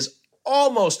science is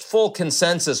almost full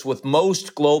consensus with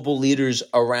most global leaders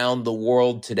around the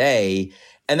world today,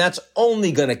 and that's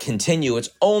only going to continue. It's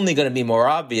only going to be more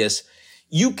obvious.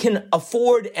 You can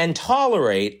afford and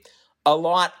tolerate a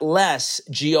lot less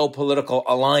geopolitical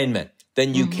alignment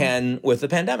than you can with the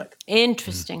pandemic.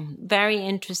 Interesting. Very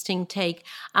interesting take.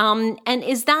 And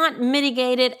is that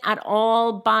mitigated at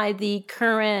all by the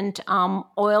current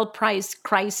oil price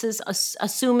crisis,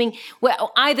 assuming,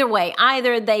 well, either way,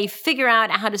 either they figure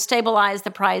out how to stabilize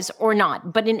the price or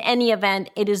not. But in any event,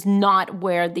 it is not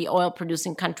where the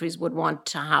oil-producing countries would want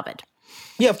to have it.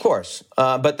 Yeah, of course.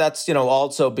 But that's,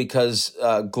 also because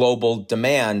global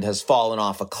demand has fallen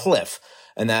off a cliff.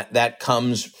 And that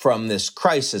comes from this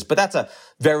crisis. But that's a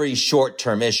very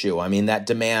short-term issue. I mean, that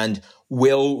demand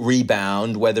will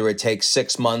rebound, whether it takes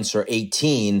 6 months or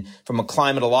 18. From a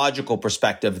climatological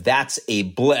perspective, that's a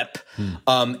blip.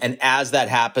 And as that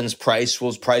happens,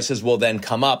 prices will then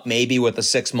come up, maybe with a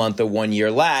 6-month or 1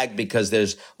 year lag, because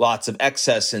there's lots of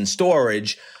excess in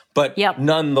storage. But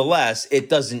nonetheless, it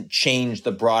doesn't change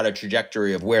the broader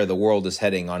trajectory of where the world is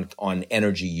heading on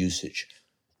energy usage.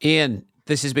 Ian,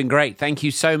 this has been great. Thank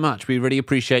you so much. We really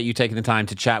appreciate you taking the time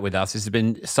to chat with us. This has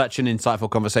been such an insightful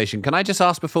conversation. Can I just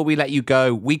ask before we let you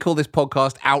go, we call this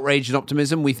podcast Outrage and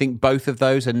Optimism. We think both of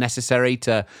those are necessary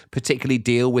to particularly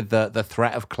deal with the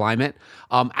threat of climate.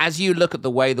 As you look at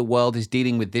the way the world is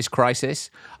dealing with this crisis,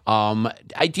 do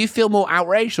you feel more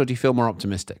outraged or do you feel more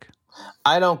optimistic?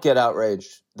 I don't get outraged.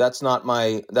 That's not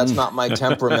my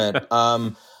temperament.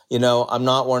 I'm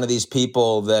not one of these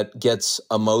people that gets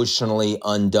emotionally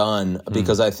undone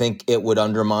because I think it would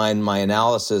undermine my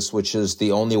analysis, which is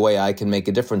the only way I can make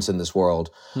a difference in this world,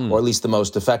 or at least the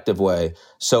most effective way.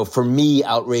 So for me,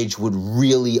 outrage would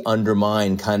really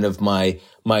undermine kind of my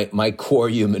core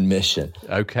human mission.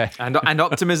 Okay. And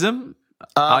optimism?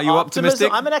 Are you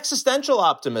optimistic? I'm an existential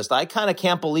optimist. I kind of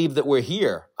can't believe that we're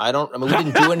here. we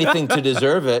didn't do anything to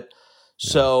deserve it.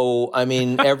 So,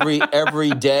 every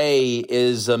day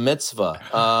is a mitzvah.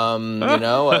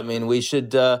 We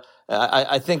should,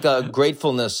 I think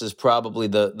gratefulness is probably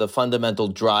the fundamental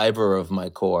driver of my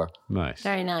core. Nice.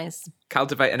 Very nice.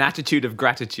 Cultivate an attitude of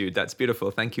gratitude. That's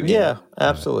beautiful. Thank you, Ian. Yeah,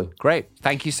 absolutely. Great.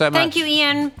 Thank you so much. Thank you,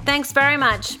 Ian. Thanks very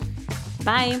much.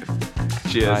 Bye.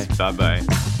 Cheers. Bye-bye.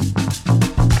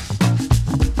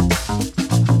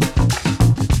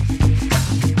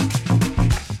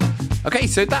 Okay,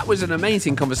 so that was an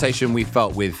amazing conversation we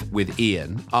felt with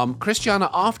Ian.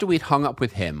 Christiana, after we'd hung up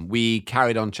with him, we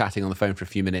carried on chatting on the phone for a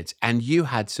few minutes, and you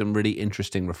had some really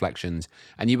interesting reflections,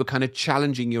 and you were kind of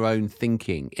challenging your own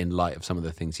thinking in light of some of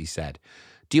the things he said.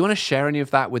 Do you want to share any of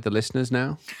that with the listeners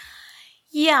now?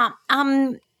 Yeah,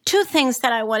 two things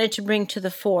that I wanted to bring to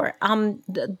the fore.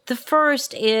 The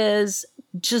first is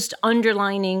just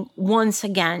underlining once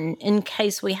again, in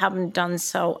case we haven't done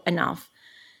so enough,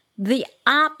 the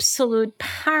absolute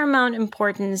paramount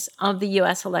importance of the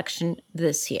U.S. election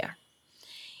this year.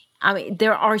 It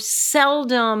is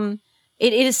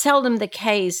seldom the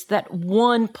case that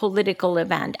one political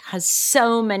event has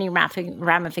so many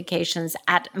ramifications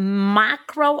at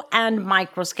macro and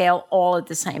micro scale all at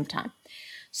the same time.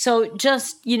 So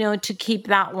just, to keep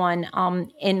that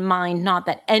one in mind, not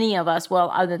that any of us,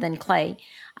 well, other than Clay,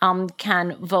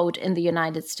 can vote in the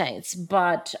United States.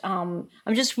 But I'm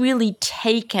just really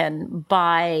taken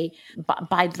by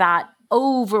that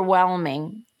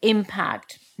overwhelming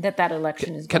impact that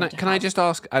election is going to have. Can I just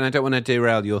ask, and I don't want to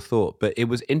derail your thought, but it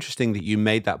was interesting that you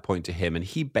made that point to him, and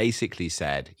he basically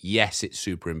said, yes, it's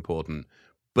super important,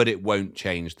 but it won't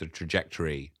change the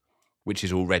trajectory, which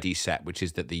is already set, which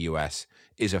is that the US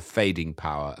is a fading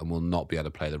power and will not be able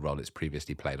to play the role it's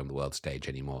previously played on the world stage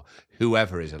anymore,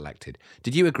 whoever is elected.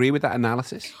 Did you agree with that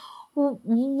analysis?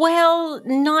 Well,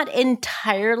 not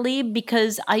entirely,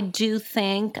 because I do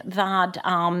think that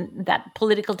that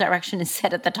political direction is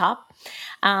set at the top,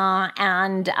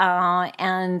 and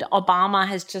Obama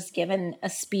has just given a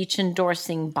speech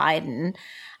endorsing Biden.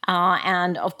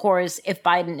 And of course, if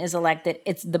Biden is elected,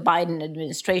 it's the Biden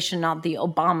administration, not the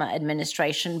Obama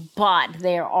administration. But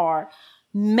there are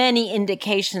many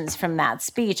indications from that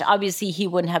speech. Obviously, he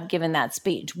wouldn't have given that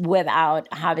speech without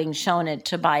having shown it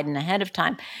to Biden ahead of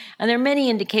time. And there are many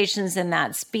indications in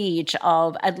that speech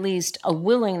of at least a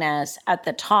willingness at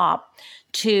the top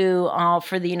to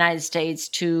for the United States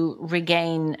to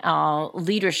regain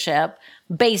leadership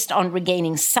based on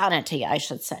regaining sanity, I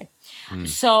should say.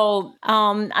 So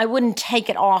I wouldn't take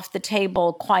it off the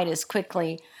table quite as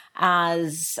quickly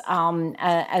as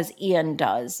Ian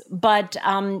does. But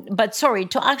sorry,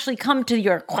 to actually come to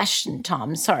your question,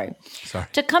 Tom, sorry.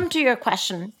 To come to your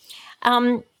question,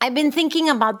 I've been thinking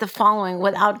about the following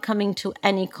without coming to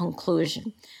any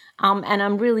conclusion. And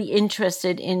I'm really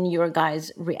interested in your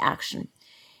guys' reaction.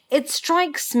 It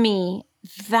strikes me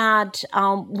that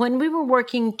when we were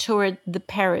working toward the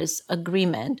Paris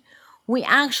Agreement, we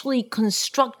actually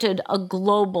constructed a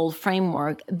global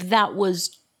framework that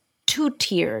was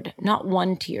two-tiered, not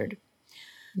one-tiered.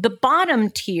 The bottom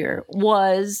tier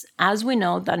was, as we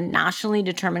know, the nationally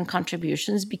determined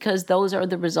contributions, because those are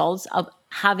the results of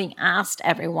having asked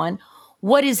everyone,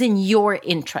 what is in your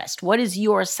interest? What is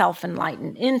your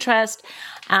self-enlightened interest?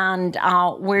 And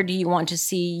where do you want to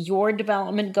see your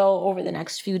development go over the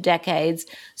next few decades?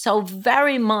 So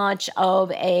very much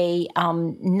of a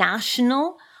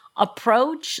national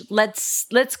approach.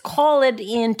 Let's call it,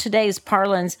 in today's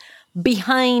parlance,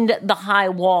 behind the high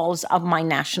walls of my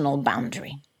national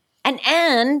boundary.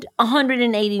 And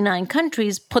 189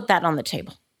 countries put that on the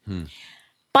table.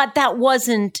 But that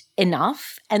wasn't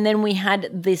enough. And then we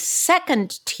had the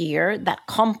second tier that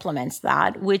complements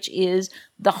that, which is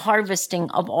the harvesting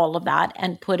of all of that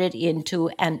and put it into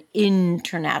an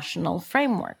international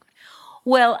framework.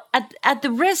 Well, at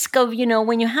the risk of,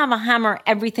 when you have a hammer,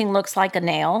 everything looks like a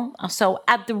nail. So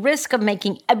at the risk of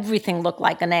making everything look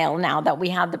like a nail now that we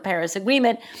have the Paris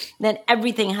Agreement, then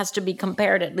everything has to be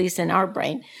compared, at least in our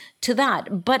brain, to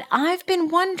that. But I've been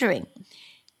wondering,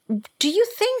 do you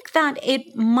think that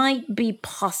it might be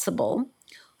possible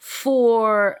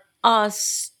for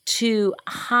us to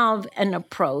have an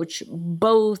approach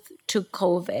both to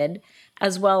COVID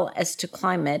as well as to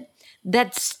climate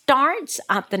that starts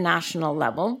at the national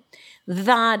level,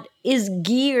 that is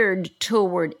geared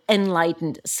toward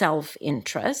enlightened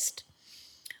self-interest,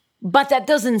 but that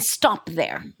doesn't stop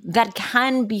there, that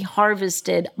can be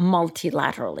harvested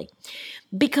multilaterally?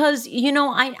 Because,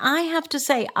 I have to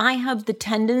say, I have the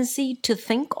tendency to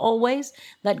think always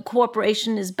that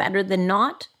cooperation is better than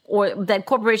not, or that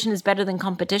cooperation is better than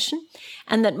competition,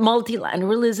 and that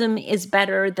multilateralism is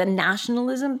better than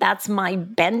nationalism. That's my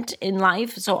bent in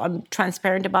life, so I'm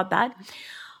transparent about that.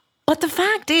 But the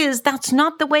fact is, that's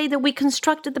not the way that we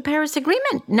constructed the Paris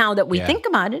Agreement, now that we think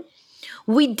about it.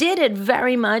 We did it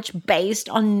very much based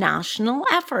on national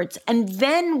efforts, and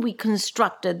then we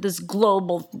constructed this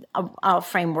global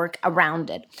framework around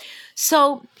it.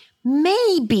 So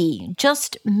maybe,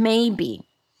 just maybe,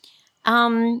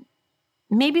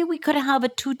 maybe we could have a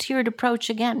two-tiered approach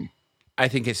again. I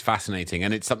think it's fascinating,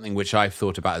 and it's something which I've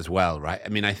thought about as well, right? I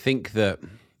mean, I think that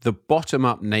the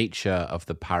bottom-up nature of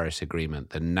the Paris Agreement,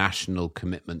 the national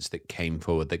commitments that came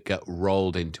forward, that got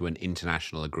rolled into an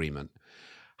international agreement,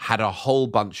 had a whole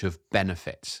bunch of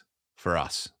benefits for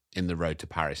us in the road to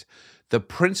Paris. The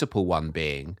principal one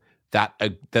being that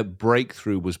that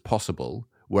breakthrough was possible,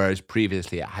 whereas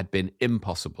previously it had been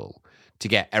impossible to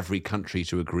get every country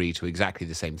to agree to exactly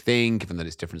the same thing, given that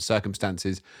it's different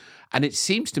circumstances. And it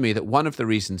seems to me that one of the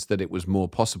reasons that it was more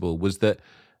possible was that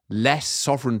less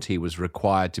sovereignty was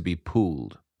required to be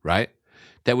pooled, right?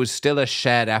 There was still a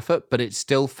shared effort, but it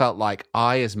still felt like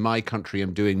I, as my country,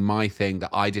 am doing my thing that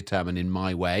I determine in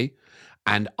my way,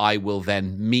 and I will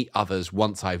then meet others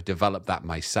once I've developed that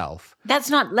myself. That's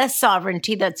not less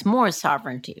sovereignty, that's more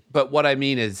sovereignty. But what I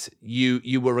mean is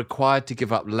you were required to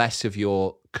give up less of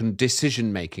your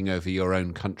decision-making over your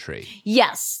own country.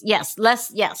 Yes,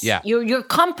 less, yes. Yeah. You're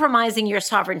compromising your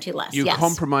sovereignty less, You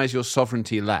compromise your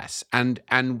sovereignty less. And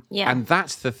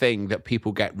that's the thing that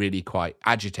people get really quite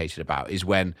agitated about, is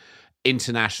when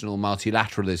international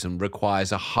multilateralism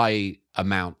requires a high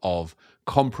amount of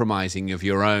compromising of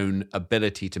your own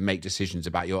ability to make decisions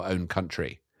about your own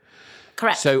country.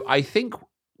 Correct. So I think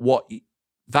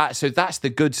that's the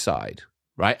good side,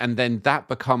 right? And then that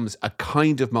becomes a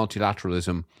kind of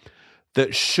multilateralism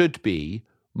that should be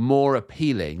more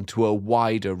appealing to a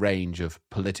wider range of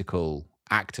political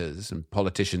actors and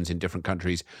politicians in different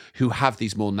countries who have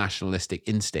these more nationalistic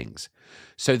instincts.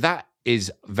 So that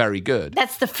is very good.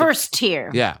 That's the first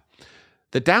tier. Yeah.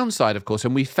 The downside, of course,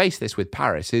 and we face this with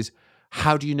Paris, is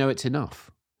how do you know it's enough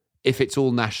if it's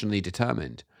all nationally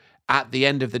determined? At the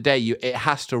end of the day, it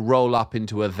has to roll up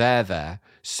into a there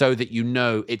so that you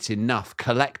know it's enough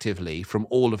collectively from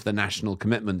all of the national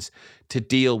commitments to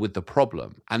deal with the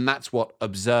problem. And that's what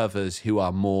observers who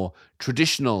are more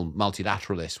traditional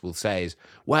multilateralists will say is,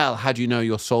 well, how do you know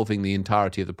you're solving the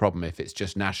entirety of the problem if it's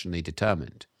just nationally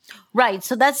determined? Right.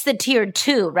 So that's the tier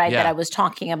 2, right, Yeah. that I was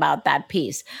talking about, that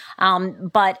piece.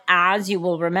 But as you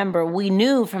will remember, we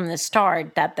knew from the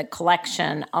start that the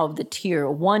collection of the tier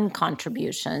 1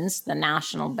 contributions, the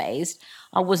national based,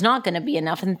 was not going to be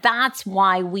enough. And that's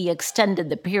why we extended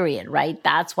the period, right?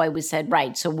 That's why we said,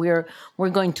 right, so we're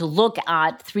going to look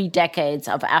at 3 decades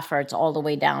of efforts all the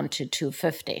way down to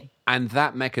 250. And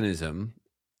that mechanism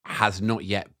has not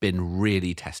yet been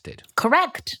really tested.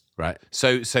 Correct. Right.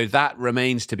 So that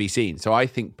remains to be seen. So I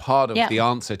think part of the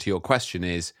answer to your question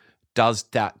is, does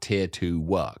that tier 2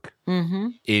 work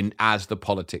in as the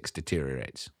politics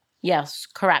deteriorates? Yes,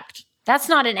 correct. That's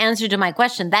not an answer to my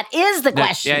question. That is the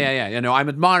question. Yeah. No, I'm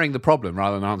admiring the problem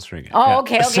rather than answering it. Oh,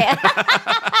 okay.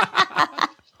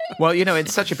 Well,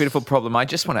 it's such a beautiful problem. I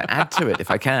just want to add to it if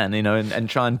I can, and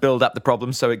try and build up the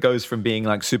problem so it goes from being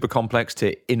like super complex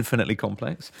to infinitely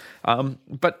complex.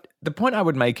 But the point I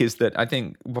would make is that I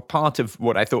think part of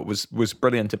what I thought was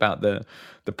brilliant about the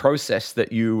process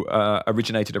that you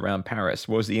originated around Paris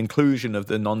was the inclusion of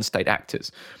the non-state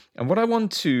actors. And what I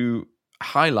want to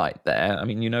highlight there, I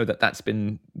mean, that's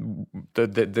been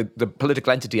the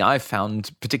political entity I've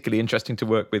found particularly interesting to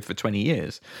work with for 20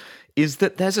 years, is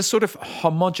that there's a sort of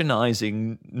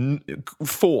homogenizing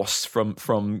force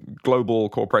from global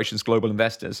corporations, global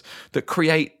investors that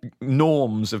create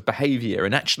norms of behavior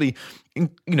and actually,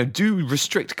 do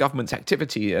restrict government's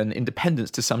activity and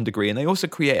independence to some degree. And they also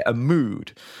create a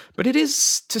mood. But it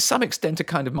is, to some extent, a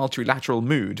kind of multilateral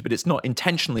mood, but it's not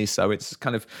intentionally so. It's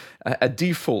kind of a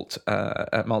default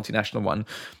multinational one.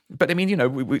 But I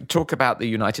mean, we talk about the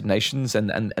United Nations and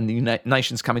the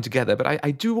nations coming together. But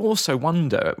I do also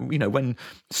wonder, when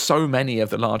so many of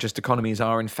the largest economies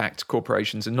are in fact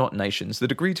corporations and not nations, the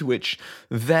degree to which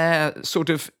they're sort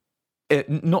of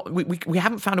we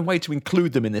haven't found a way to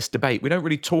include them in this debate. We don't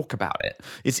really talk about it.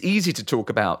 It's easy to talk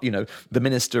about, the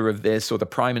minister of this or the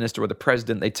prime minister or the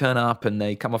president. They turn up and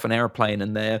they come off an airplane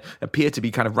and they appear to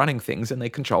be kind of running things and they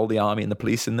control the army and the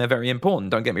police and they're very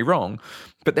important. Don't get me wrong.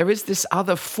 But there is this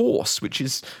other force which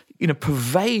is,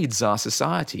 pervades our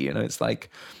society. It's like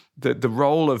the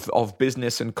role of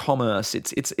business and commerce.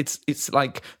 It's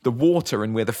like the water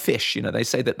and we're the fish. They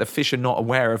say that the fish are not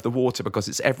aware of the water because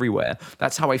it's everywhere.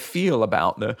 That's how I feel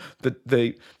about the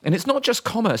and it's not just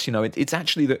commerce. It's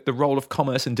actually the role of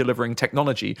commerce in delivering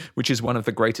technology, which is one of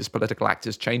the greatest political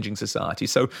actors changing society.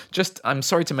 So I'm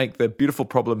sorry to make the beautiful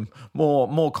problem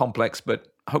more complex,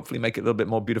 but hopefully make it a little bit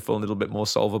more beautiful and a little bit more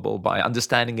solvable by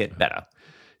understanding it better.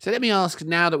 So let me ask,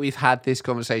 now that we've had this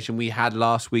conversation, we had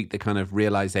last week the kind of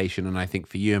realization, and I think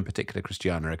for you in particular,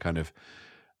 Christiana,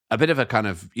 a bit of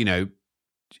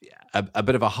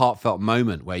a heartfelt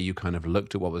moment where you kind of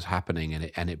looked at what was happening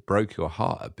and it broke your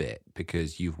heart a bit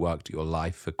because you've worked your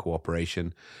life for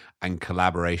cooperation and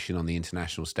collaboration on the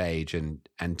international stage, and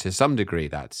to some degree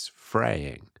that's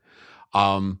fraying.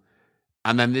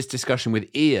 And then this discussion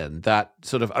with Ian that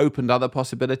sort of opened other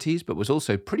possibilities, but was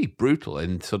also pretty brutal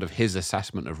in sort of his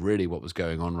assessment of really what was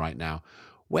going on right now.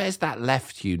 Where's that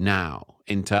left you now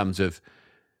in terms of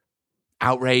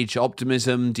outrage,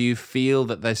 optimism? Do you feel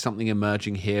that there's something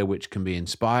emerging here which can be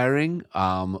inspiring?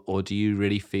 Or do you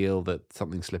really feel that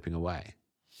something's slipping away?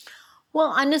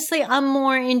 Well, honestly, I'm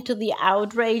more into the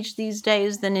outrage these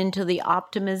days than into the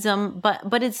optimism.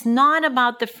 But it's not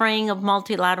about the fraying of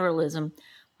multilateralism.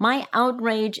 My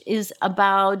outrage is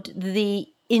about the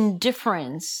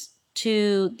indifference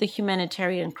to the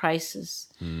humanitarian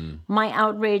crisis. My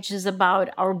outrage is about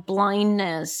our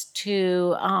blindness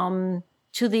to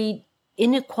the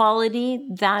inequality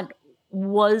that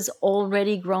was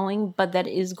already growing, but that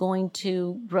is going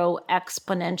to grow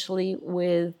exponentially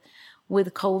with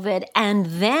COVID. And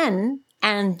then,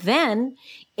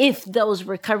 if those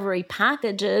recovery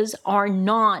packages are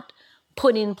not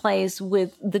put in place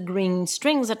with the green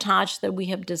strings attached that we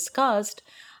have discussed,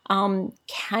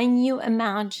 can you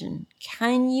imagine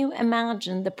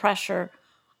the pressure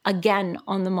again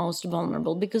on the most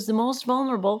vulnerable? Because the most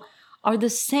vulnerable are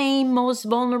the same, most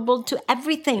vulnerable to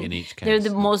everything. In each case. They're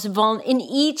the most vulnerable in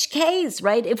each case,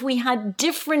 right? If we had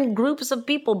different groups of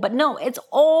people, but no, it's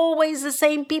always the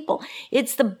same people.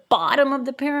 It's the bottom of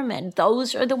the pyramid.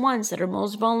 Those are the ones that are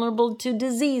most vulnerable to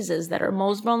diseases, that are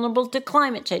most vulnerable to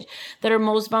climate change, that are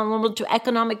most vulnerable to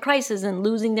economic crisis and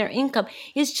losing their income.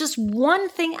 It's just one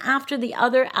thing after the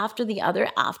other, after the other,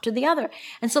 after the other.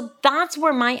 And so that's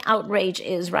where my outrage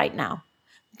is right now.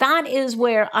 That is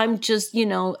where I'm just,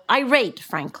 irate,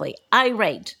 frankly,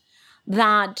 that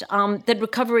that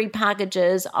recovery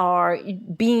packages are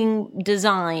being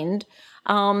designed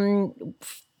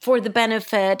for the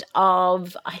benefit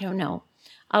of,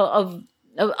 of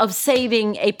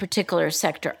saving a particular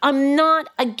sector. I'm not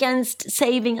against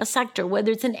saving a sector,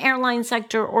 whether it's an airline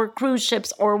sector or cruise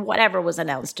ships or whatever was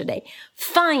announced today.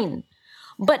 Fine.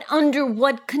 But under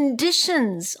what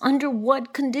conditions? Under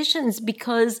what conditions?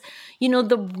 Because,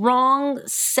 the wrong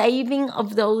saving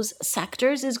of those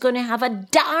sectors is going to have a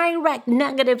direct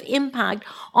negative impact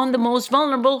on the most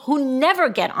vulnerable who never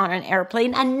get on an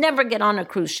airplane and never get on a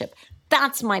cruise ship.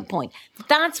 That's my point.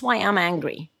 That's why I'm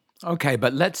angry. Okay,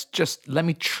 but let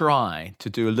me try to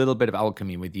do a little bit of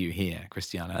alchemy with you here,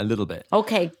 Christiana, a little bit.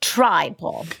 Okay, try,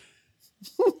 Paul.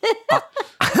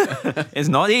 It's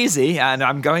not easy, and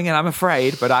I'm going and I'm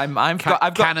afraid, but I've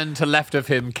got cannon to left of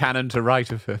him, cannon to right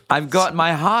of him.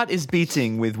 My heart is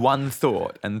beating with one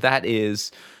thought, and that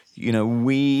is,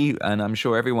 we, and I'm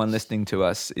sure everyone listening to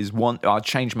us are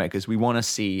change makers. We want to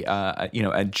see,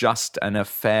 a just and a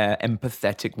fair,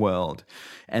 empathetic world,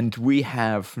 and we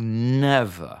have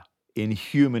never in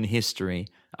human history,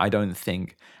 I don't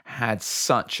think, had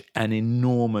such an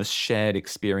enormous shared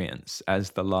experience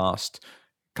as the last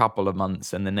couple of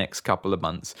months and the next couple of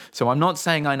months. So I'm not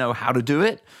saying I know how to do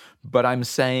it, but I'm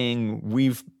saying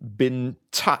we've been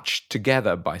touched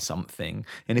together by something.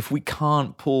 And if we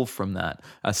can't pull from that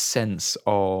a sense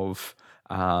of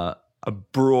a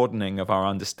broadening of our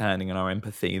understanding and our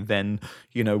empathy, then,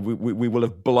 we will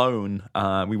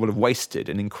have we will have wasted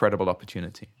an incredible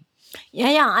opportunity.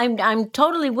 Yeah, I'm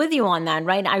totally with you on that,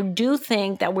 right? I do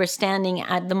think that we're standing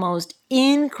at the most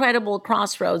incredible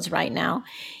crossroads right now.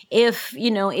 If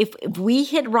we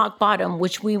hit rock bottom,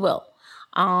 which we will,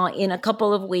 in a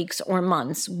couple of weeks or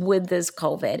months with this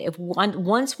COVID,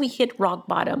 once we hit rock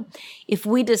bottom, if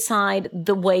we decide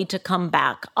the way to come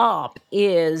back up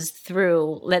is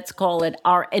through, let's call it,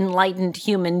 our enlightened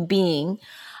human being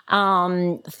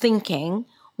thinking,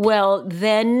 well,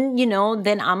 then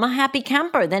I'm a happy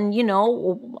camper. Then,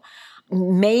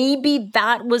 maybe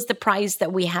that was the price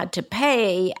that we had to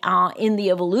pay in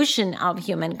the evolution of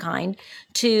humankind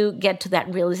to get to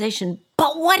that realization.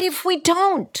 But what if we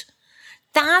don't?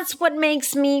 That's what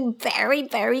makes me very,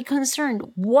 very concerned.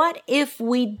 What if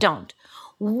we don't?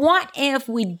 What if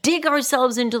we dig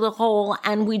ourselves into the hole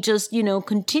and we just,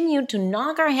 continue to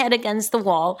knock our head against the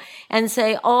wall and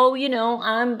say, oh,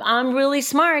 I'm really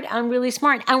smart. I'm really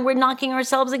smart. And we're knocking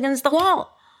ourselves against the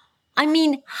wall. I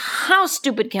mean, how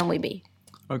stupid can we be?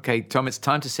 Okay, Tom, it's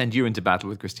time to send you into battle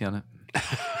with Christiana.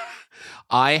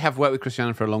 I have worked with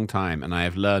Christiana for a long time, and I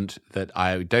have learned that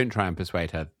I don't try and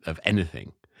persuade her of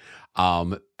anything.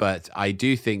 But I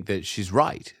do think that she's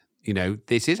right.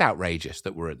 This is outrageous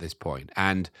that we're at this point,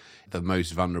 and the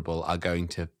most vulnerable are going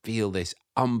to feel this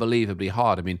unbelievably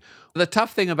hard. I mean, the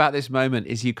tough thing about this moment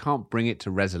is you can't bring it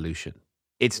to resolution.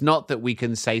 It's not that we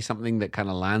can say something that kind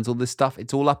of lands all this stuff.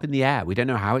 It's all up in the air. We don't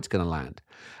know how it's going to land.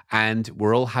 And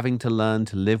we're all having to learn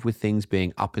to live with things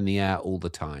being up in the air all the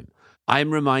time.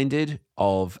 I'm reminded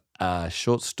of a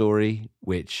short story,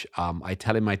 which I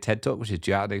tell in my TED Talk, which is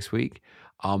due out next week.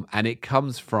 And it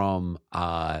comes from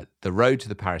The Road to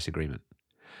the Paris Agreement.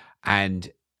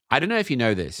 And I don't know if you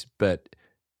know this, but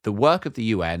the work of the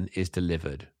UN is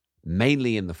delivered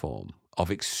mainly in the form of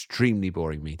extremely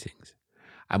boring meetings.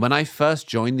 And when I first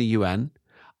joined the UN,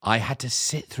 I had to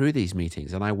sit through these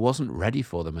meetings and I wasn't ready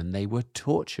for them and they were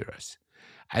torturous.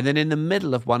 And then in the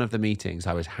middle of one of the meetings,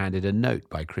 I was handed a note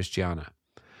by Christiana.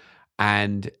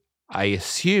 And I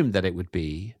assumed that it would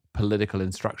be political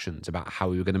instructions about how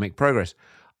we were going to make progress.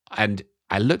 And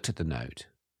I looked at the note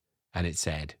and it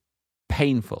said,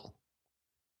 painful,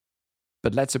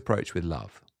 but let's approach with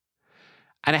love.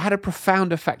 And it had a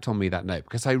profound effect on me, that note,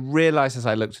 because I realized as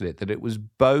I looked at it that it was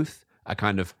both a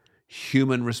kind of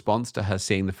human response to her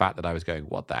seeing the fact that I was going,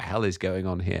 what the hell is going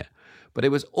on here? But it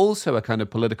was also a kind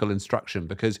of political instruction,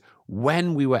 because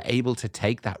when we were able to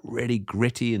take that really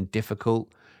gritty and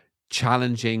difficult,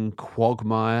 challenging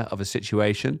quagmire of a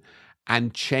situation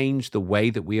and change the way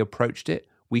that we approached it,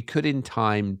 we could in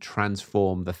time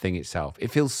transform the thing itself.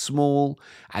 It feels small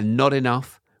and not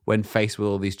enough when faced with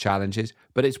all these challenges,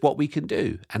 but it's what we can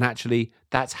do. And actually,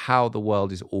 that's how the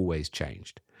world is always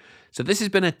changed. So this has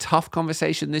been a tough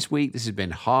conversation this week. This has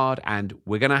been hard, and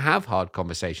we're going to have hard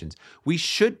conversations. We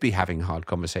should be having hard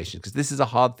conversations because this is a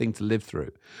hard thing to live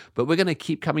through. But we're going to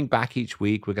keep coming back each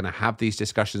week. We're going to have these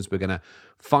discussions. We're going to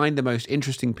find the most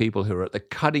interesting people who are at the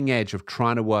cutting edge of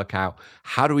trying to work out,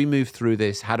 how do we move through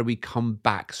this? How do we come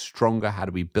back stronger? How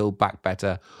do we build back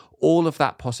better? All of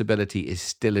that possibility is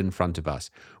still in front of us.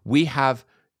 We have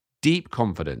deep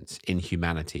confidence in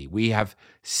humanity. We have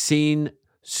seen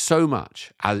so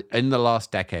much in the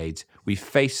last decades. We've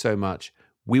faced so much.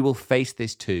 We will face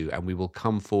this too, and we will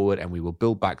come forward and we will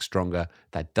build back stronger.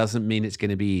 That doesn't mean it's going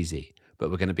to be easy,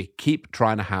 but we're going to keep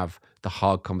trying to have the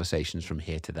hard conversations from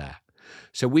here to there.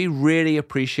 So we really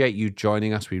appreciate you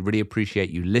joining us. We really appreciate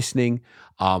you listening.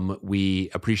 We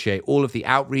appreciate all of the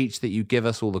outreach that you give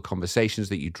us, all the conversations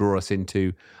that you draw us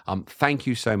into. Thank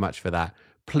you so much for that.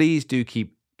 Please do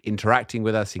keep interacting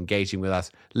with us, engaging with us,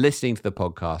 listening to the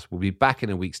podcast. We'll be back in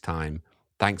a week's time.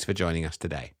 Thanks for joining us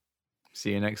today.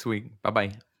 See you next week.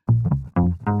 Bye-bye.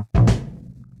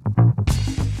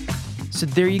 So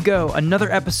there you go,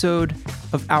 another episode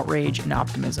of Outrage and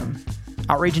Optimism.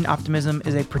 Outrage and Optimism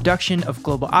is a production of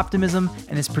Global Optimism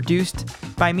and is produced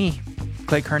by me,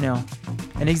 Clay Carnell,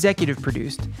 and executive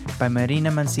produced by Marina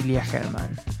Mancilia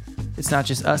Herman. It's not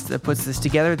just us that puts this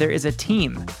together, there is a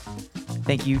team.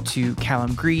 Thank you to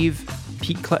Callum Grieve,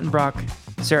 Pete Cluttenbrock,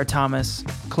 Sarah Thomas,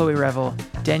 Chloe Revel,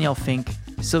 Danielle Fink,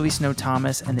 Sylvie Snow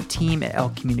Thomas, and the team at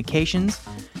L Communications,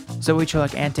 Zoe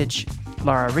Cholak-Antich,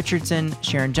 Laura Richardson,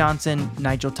 Sharon Johnson,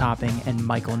 Nigel Topping, and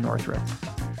Michael Northrup.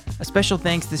 A special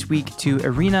thanks this week to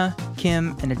Irina,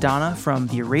 Kim, and Adana from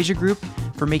the Erasure Group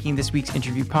for making this week's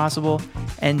interview possible,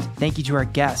 and thank you to our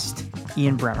guest,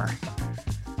 Ian Bremmer.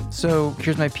 So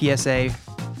here's my PSA.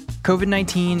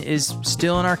 COVID-19 is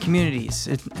still in our communities,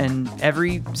 and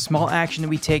every small action that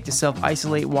we take to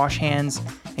self-isolate, wash hands,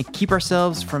 and keep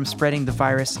ourselves from spreading the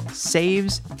virus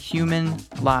saves human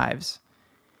lives.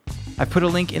 I put a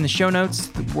link in the show notes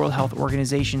to the World Health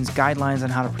Organization's guidelines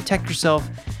on how to protect yourself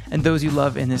and those you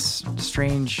love in this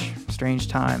strange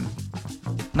time.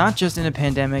 Not just in a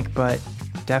pandemic, but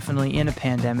definitely in a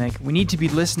pandemic. We need to be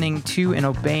listening to and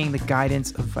obeying the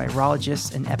guidance of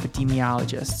virologists and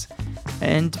epidemiologists.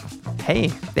 And hey,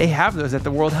 they have those at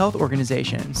the World Health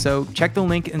Organization. So check the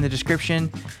link in the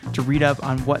description to read up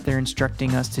on what they're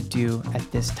instructing us to do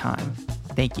at this time.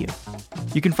 Thank you.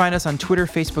 You can find us on Twitter,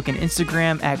 Facebook, and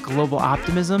Instagram at Global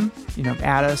Optimism.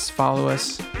 Add us, follow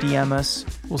us, DM us.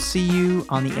 We'll see you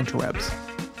on the interwebs.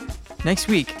 Next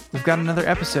week, we've got another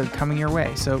episode coming your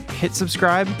way, so hit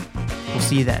subscribe. We'll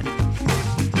see you then.